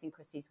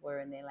idiosyncrasies were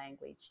in their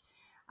language,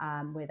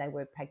 where they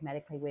were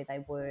pragmatically, where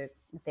they were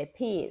with their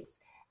peers,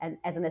 and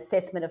as an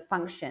assessment of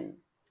function,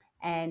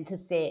 and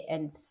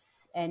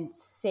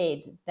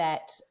said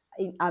that,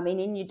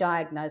 in your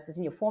diagnosis,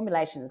 in your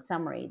formulation and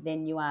summary,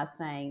 then you are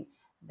saying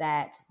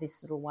that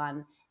this little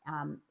one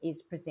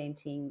is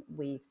presenting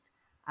with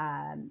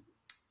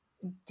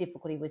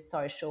difficulty with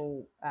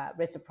social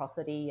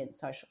reciprocity and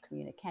social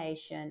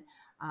communication,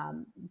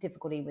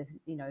 difficulty with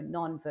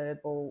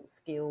non-verbal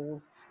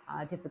skills,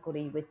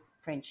 difficulty with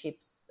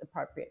friendships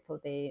appropriate for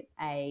their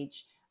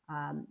age.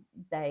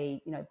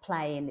 They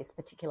play in this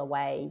particular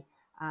way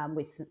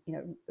with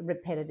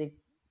repetitive,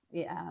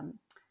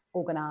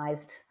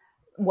 organised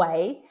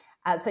way.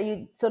 So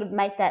you sort of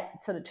make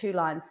that sort of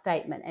two-line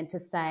statement, and to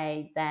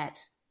say that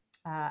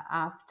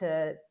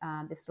after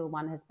this little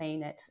one has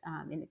been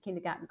in the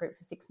kindergarten group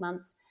for 6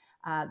 months,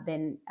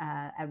 then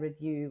a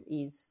review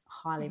is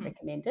highly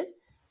recommended.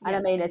 And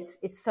I mean,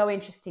 it's so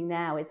interesting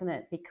now, isn't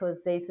it?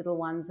 Because these little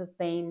ones have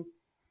been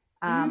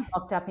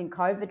locked up in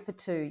COVID for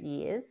 2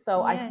 years.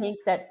 So I think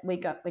that we're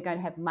going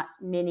to have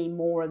many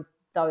more of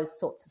those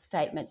sorts of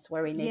statements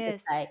where we need to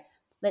say,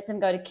 let them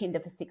go to kinder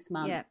for 6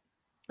 months. Yeah.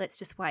 Let's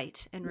just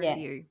wait and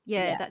review.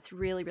 Yeah, that's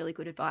really, really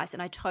good advice.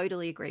 And I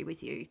totally agree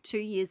with you. 2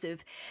 years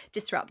of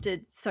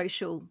disrupted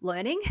social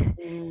learning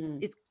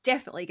is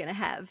definitely going to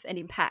have an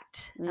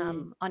impact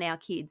on our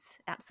kids.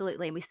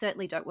 Absolutely. And we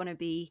certainly don't want to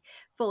be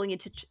falling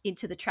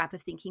into the trap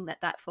of thinking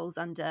that falls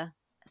under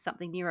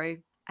something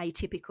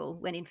neuroatypical,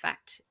 when in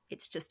fact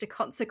it's just a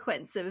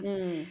consequence of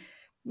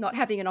not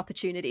having an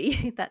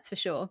opportunity, that's for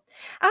sure.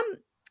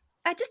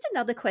 Just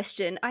another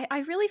question. I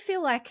really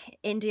feel like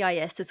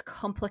NDIS has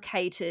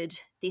complicated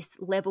this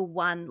level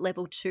 1,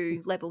 level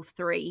 2, level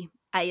 3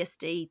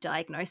 ASD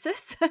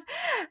diagnosis.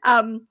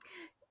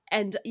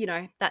 And,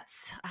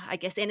 that's, I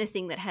guess,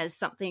 anything that has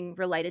something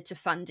related to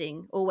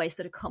funding always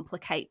sort of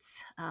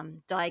complicates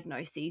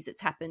diagnoses.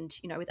 It's happened,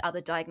 with other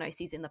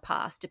diagnoses in the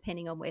past,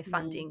 depending on where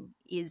funding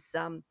is,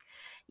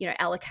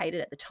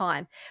 allocated at the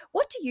time.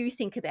 What do you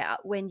think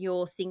about when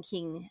you're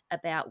thinking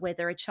about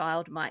whether a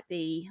child might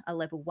be a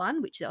level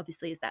 1, which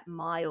obviously is that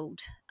mild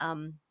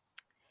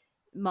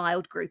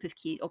group of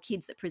kids, or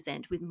kids that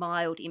present with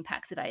mild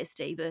impacts of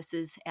ASD,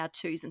 versus our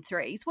 2s and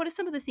 3s? What are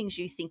some of the things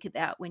you think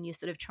about when you're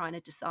sort of trying to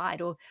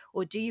decide, or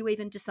do you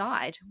even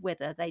decide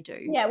whether they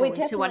do fall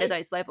into one of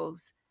those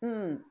levels?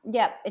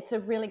 Yeah, it's a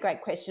really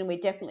great question. We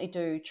definitely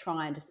do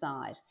try and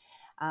decide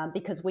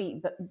because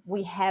we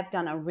have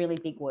done a really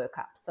big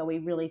workup. So we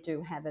really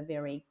do have a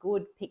very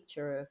good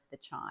picture of the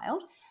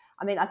child.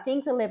 I mean, I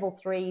think the level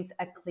 3s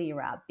are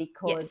clearer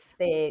because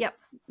they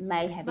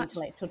may have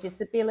intellectual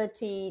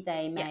disability,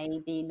 they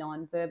may be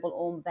non-verbal,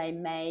 or they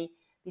may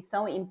be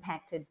so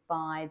impacted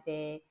by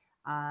their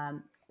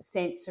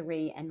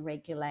sensory and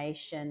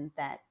regulation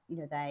that,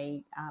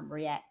 they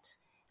react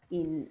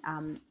in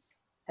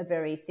a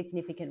very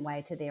significant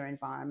way to their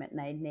environment, and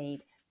they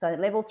need. So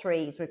level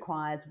 3s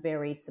requires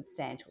very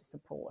substantial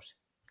support.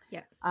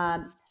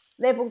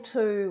 Level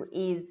 2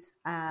 is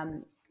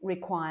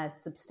requires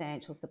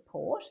substantial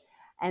support,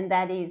 and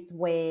that is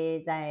where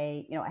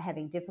they are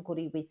having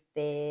difficulty with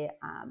their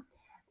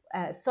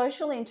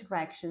social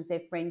interactions,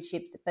 their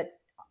friendships. But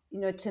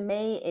to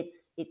me,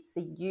 it's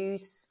the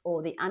use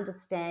or the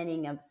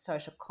understanding of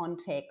social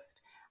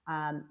context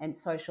and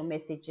social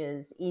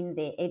messages in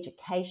their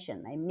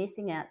education. They're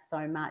missing out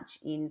so much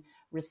in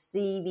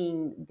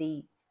receiving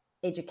the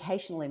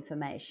educational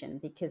information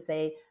because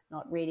they're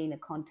not reading the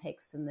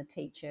context and the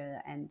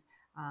teacher and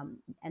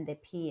their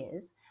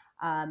peers.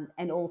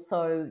 And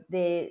also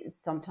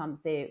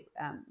sometimes their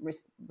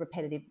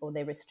repetitive or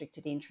their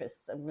restricted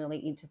interests are really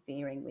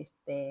interfering with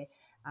their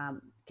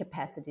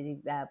capacity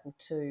to be able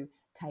to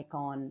take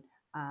on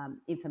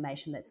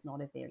information that's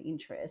not of their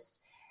interest.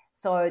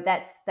 So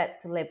that's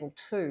level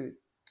 2.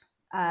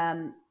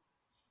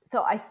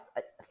 So I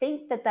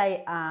think that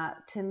they are,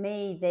 to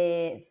me,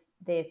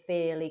 they're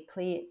fairly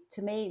clear.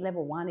 To me,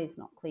 level 1 is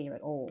not clear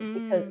at all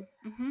because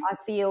I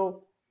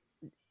feel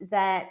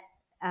that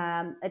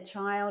a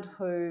child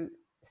who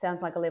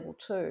sounds like a level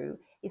 2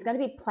 is going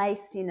to be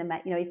placed in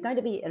he's going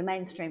to be at a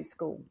mainstream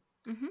school,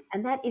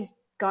 and that is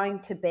going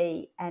to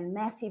be a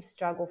massive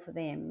struggle for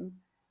them,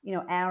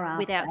 hour after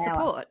without hour.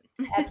 Support.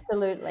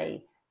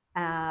 Absolutely.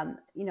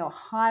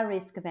 High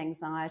risk of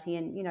anxiety,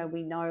 and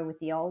we know with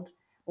the old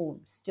or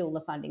still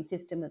the funding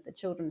system that the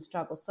children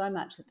struggle so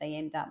much that they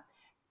end up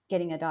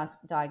getting a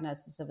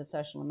diagnosis of a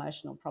social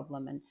emotional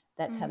problem, and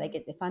that's how they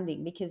get their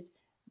funding, because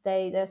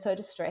they're so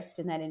distressed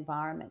in that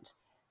environment.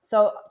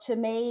 So to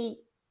me,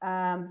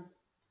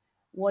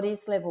 what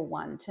is level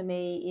 1? To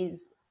me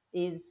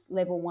is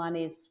level 1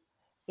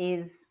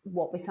 is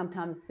what we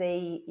sometimes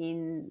see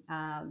in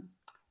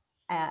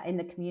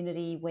the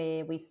community,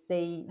 where we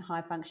see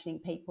high functioning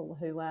people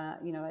who are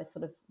are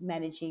sort of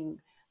managing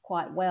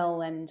quite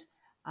well, and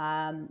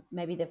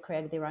maybe they've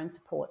created their own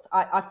supports.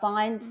 I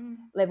find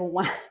level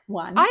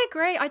one. I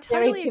agree. I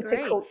totally very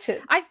difficult agree.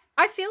 to.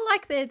 I feel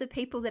like they're the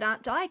people that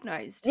aren't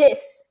diagnosed.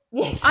 Yes.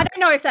 I don't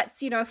know if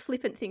that's, a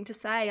flippant thing to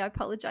say. I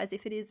apologize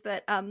if it is,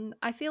 but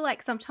I feel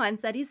like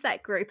sometimes that is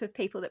that group of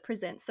people that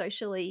present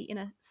socially in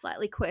a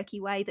slightly quirky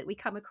way that we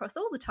come across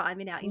all the time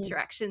in our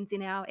interactions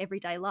in our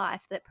everyday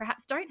life, that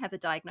perhaps don't have a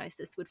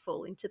diagnosis, would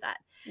fall into that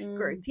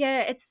group.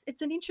 Yeah,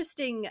 it's an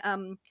interesting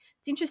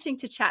it's interesting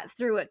to chat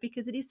through it,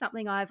 because it is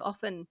something I've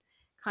often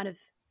kind of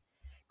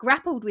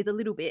grappled with a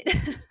little bit.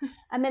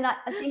 I mean, I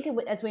think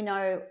as we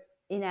know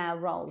in our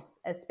roles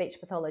as speech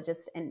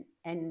pathologists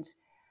and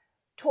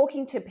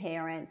talking to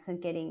parents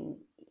and getting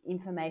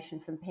information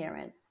from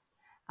parents,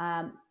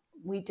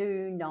 we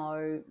do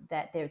know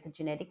that there's a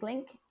genetic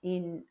link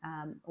in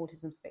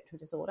autism spectrum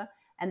disorder,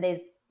 and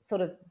there's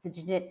sort of the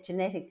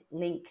genetic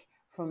link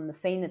from the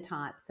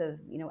phenotypes of,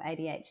 you know,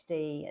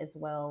 ADHD as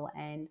well,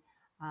 and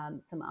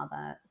some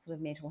other sort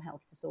of mental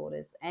health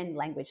disorders and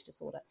language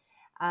disorder.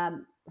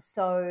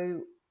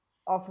 So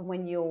often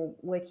when you're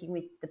working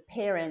with the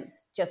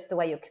parents, just the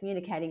way you're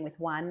communicating with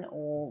one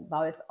or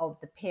both of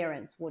the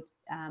parents would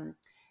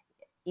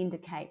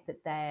indicate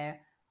that there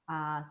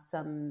are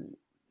some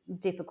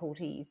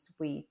difficulties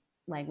with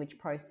language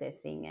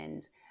processing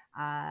and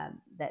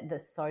that the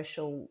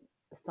social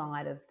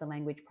side of the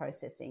language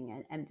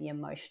processing and the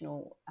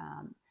emotional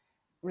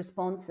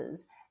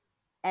responses.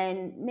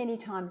 And many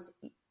times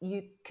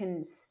you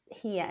can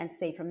hear and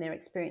see from their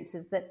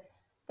experiences that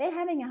they're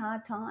having a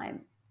hard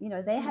time. You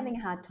know, they're having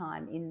a hard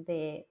time in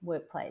their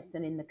workplace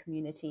and in the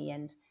community,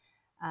 and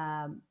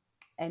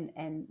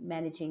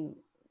managing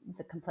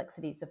the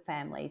complexities of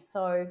families.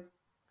 So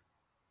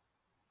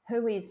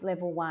who is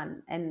level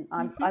one? And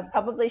I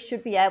probably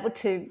should be able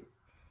to,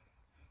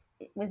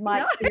 with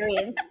my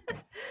experience.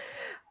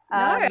 No,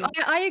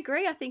 I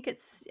agree. I think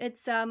it's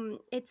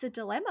a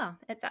dilemma.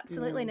 It's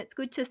absolutely, and it's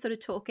good to sort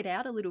of talk it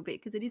out a little bit,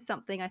 because it is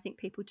something I think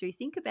people do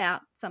think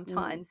about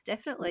sometimes.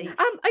 Definitely.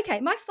 Okay,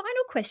 my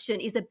final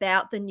question is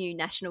about the new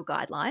national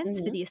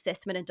guidelines for the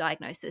assessment and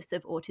diagnosis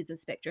of autism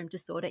spectrum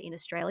disorder in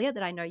Australia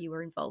that I know you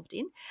were involved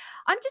in.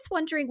 I'm just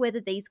wondering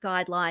whether these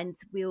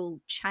guidelines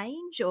will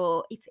change,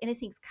 or if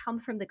anything's come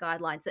from the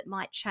guidelines that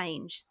might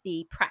change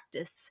the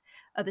practice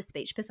of a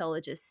speech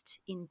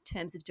pathologist in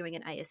terms of doing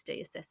an ASD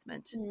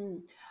assessment.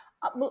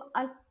 Well,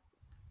 I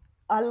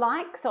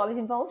was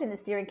involved in the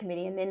steering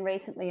committee, and then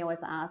recently I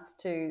was asked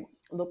to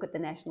look at the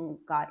national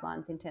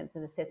guidelines in terms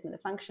of assessment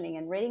of functioning,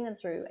 and reading them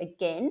through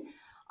again,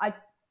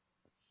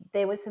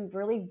 there were some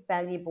really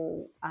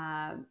valuable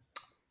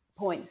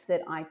points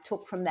that I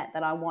took from that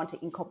I want to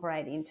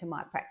incorporate into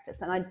my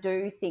practice. And I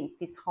do think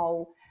this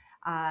whole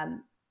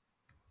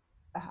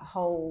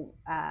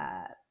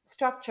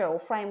structure or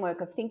framework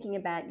of thinking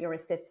about your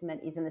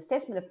assessment is an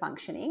assessment of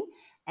functioning,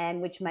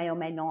 and which may or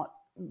may not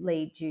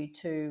lead you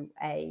to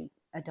a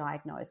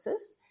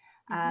diagnosis.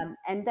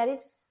 And that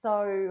is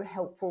so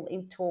helpful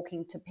in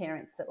talking to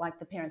parents, that, like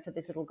the parents of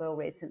this little girl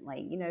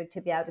recently, you know,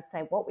 to be able to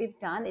say what we've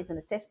done is an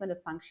assessment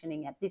of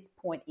functioning at this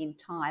point in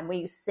time.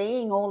 We're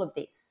seeing all of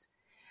this.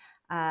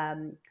 But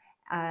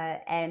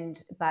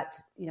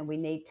you know, we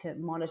need to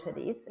monitor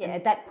this. And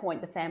at that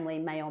point, the family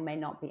may or may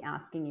not be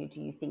asking you,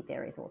 do you think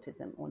there is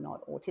autism or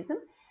not autism?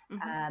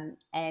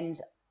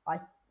 And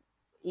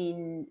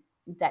in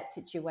that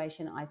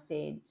situation, I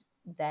said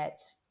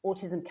that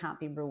autism can't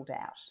be ruled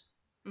out.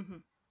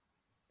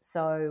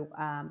 So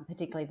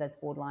particularly those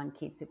borderline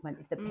kids, if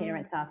the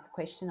parents ask the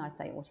question, I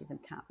say autism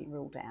can't be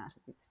ruled out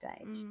at this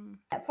stage.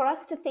 For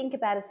us to think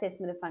about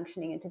assessment of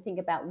functioning, and to think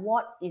about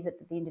what is it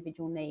that the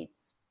individual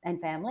needs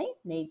and family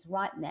needs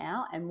right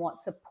now, and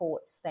what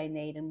supports they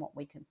need, and what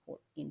we can put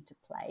into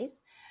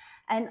place.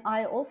 And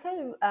I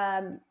also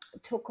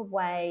took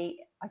away,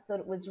 I thought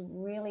it was a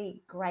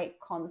really great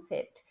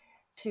concept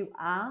to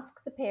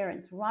ask the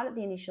parents right at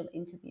the initial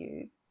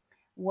interview,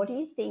 what do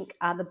you think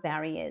are the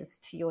barriers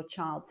to your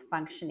child's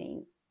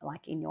functioning,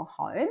 like in your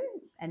home?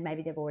 And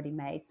maybe they've already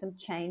made some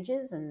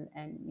changes and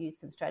used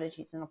some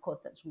strategies. And of course,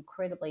 that's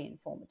incredibly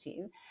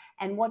informative.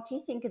 And what do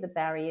you think are the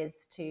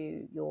barriers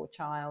to your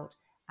child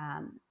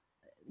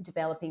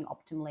developing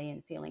optimally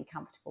and feeling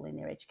comfortable in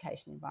their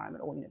education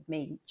environment? Or, you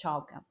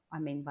know, I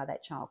mean by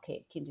that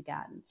childcare,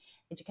 kindergarten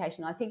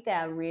education. I think they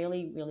are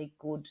really, really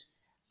good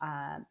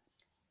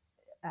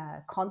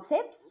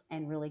concepts,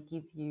 and really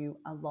give you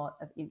a lot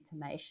of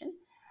information.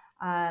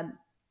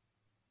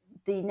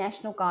 The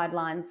national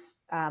guidelines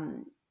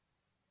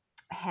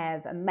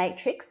have a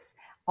matrix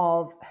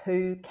of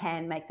who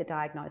can make the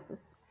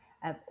diagnosis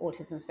of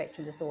autism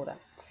spectrum disorder.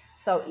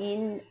 So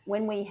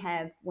when we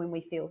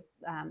feel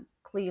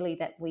clearly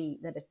that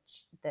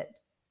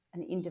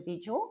an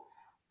individual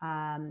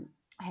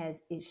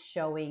is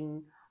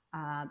showing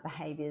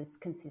behaviours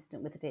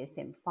consistent with the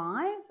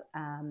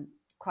DSM-5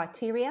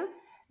 criteria,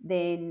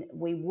 then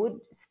we would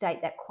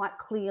state that quite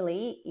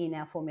clearly in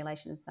our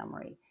formulation and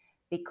summary,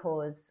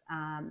 because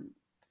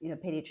you know,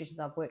 paediatricians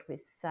I've worked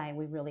with say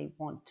we really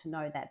want to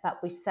know that.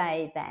 But we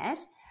say that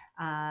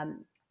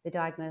the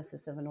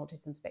diagnosis of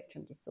autism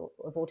spectrum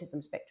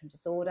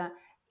disorder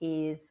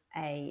is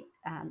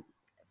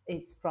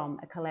from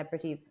a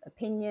collaborative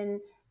opinion,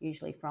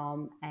 usually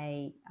from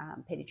a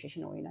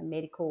paediatrician or, you know,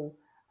 medical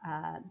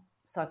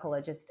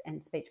psychologist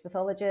and speech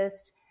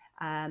pathologist.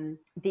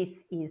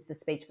 This is the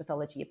speech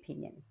pathology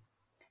opinion.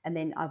 And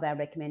then of our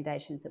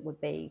recommendations, it would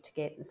be to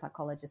get a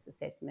psychologist's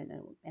assessment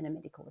and a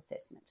medical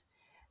assessment.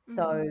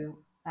 So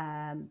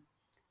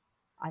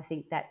I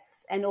think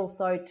that's, and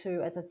also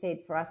to, as I said,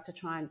 for us to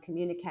try and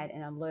communicate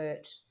and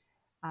alert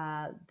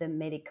the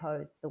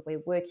medicos that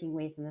we're working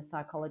with and the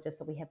psychologists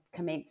that we have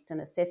commenced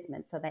an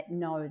assessment so they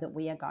know that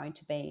we are going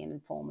to be an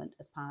informant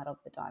as part of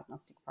the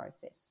diagnostic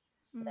process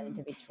for that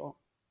individual.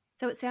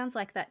 So it sounds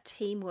like that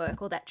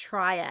teamwork or that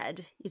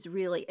triad is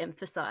really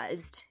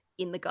emphasised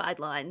in the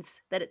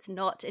guidelines, that it's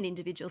not an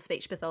individual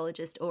speech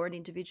pathologist or an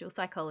individual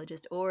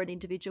psychologist or an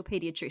individual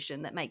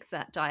paediatrician that makes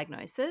that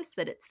diagnosis,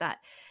 that it's that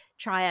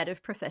triad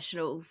of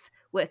professionals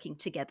working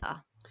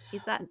together.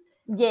 Is that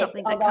something that comes out of it?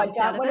 Yes, although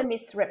I don't want to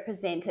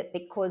misrepresent it,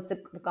 because the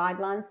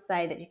guidelines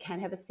say that you can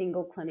have a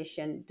single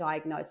clinician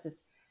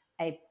diagnosis.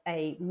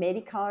 A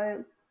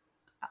medico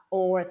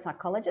or a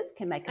psychologist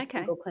can make a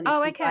single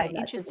clinician diagnosis.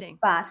 Interesting.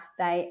 But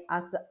they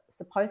are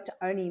supposed to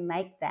only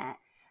make that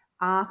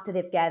after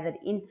they've gathered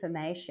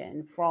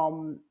information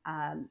from,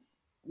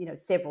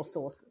 several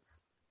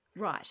sources.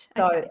 Right.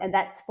 So, and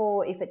that's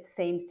for if it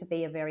seems to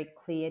be a very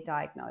clear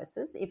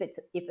diagnosis. If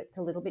it's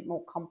a little bit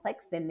more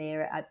complex, then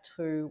there are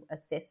two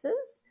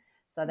assessors.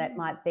 So that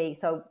might be,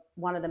 so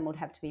one of them would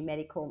have to be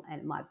medical, and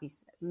it might be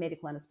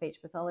medical and a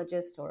speech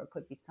pathologist, or it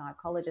could be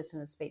psychologist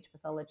and a speech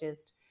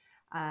pathologist.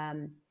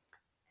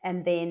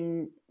 And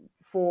then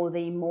for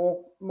the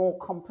more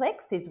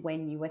complex is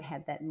when you would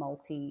have that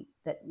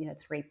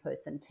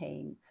 3-person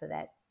team for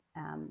that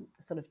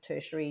sort of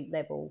tertiary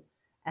level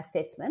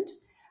assessment.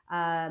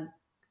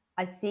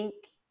 I think,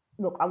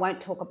 look, I won't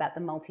talk about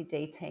the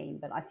multi-D team,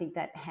 but I think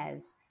that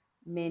has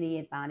many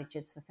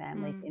advantages for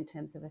families in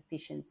terms of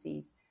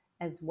efficiencies,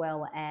 as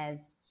well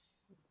as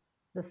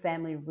the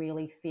family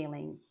really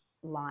feeling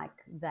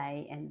like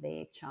they and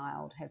their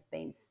child have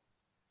been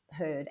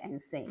heard and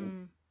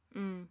seen.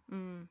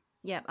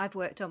 Yeah, I've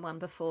worked on one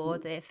before.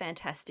 They're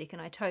fantastic,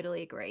 and I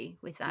totally agree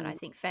with that. I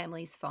think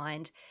families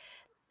find,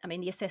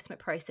 the assessment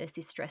process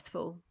is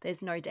stressful,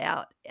 there's no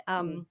doubt,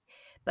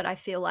 but I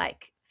feel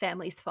like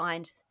families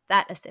find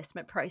that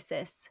assessment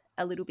process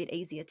a little bit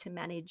easier to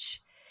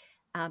manage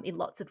in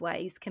lots of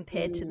ways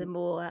compared to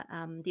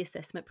the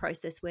assessment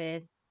process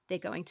where they're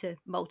going to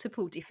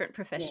multiple different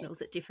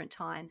professionals at different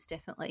times,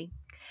 definitely.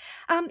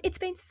 It's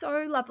been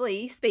so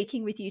lovely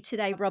speaking with you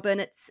today,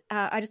 Robin.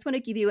 I just want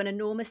to give you an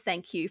enormous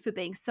thank you for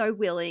being so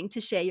willing to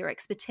share your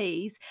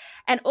expertise,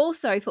 and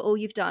also for all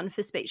you've done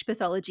for Speech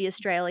Pathology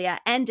Australia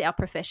and our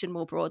profession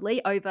more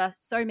broadly over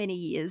so many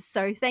years.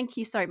 So thank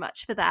you so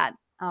much for that.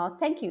 Oh,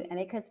 thank you,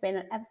 Annika. It's been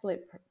an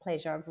absolute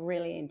pleasure. I've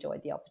really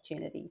enjoyed the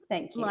opportunity.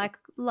 Thank you.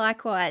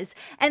 Likewise.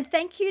 And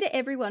thank you to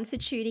everyone for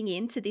tuning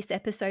in to this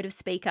episode of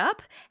Speak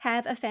Up.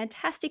 Have a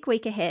fantastic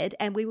week ahead,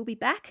 and we will be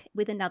back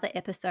with another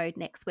episode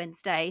next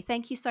Wednesday.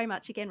 Thank you so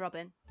much again,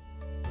 Robin.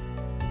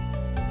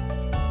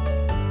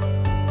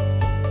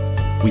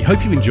 We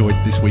hope you enjoyed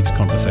this week's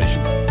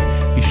conversation.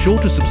 Be sure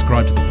to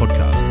subscribe to the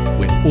podcast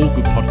where all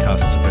good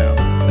podcasts are found,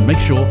 and make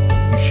sure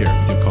you share it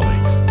with your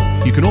colleagues.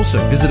 You can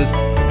also visit us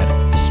at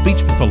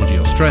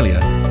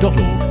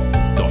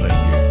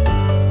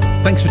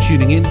speechpathologyaustralia.org.au. Thanks for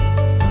tuning in.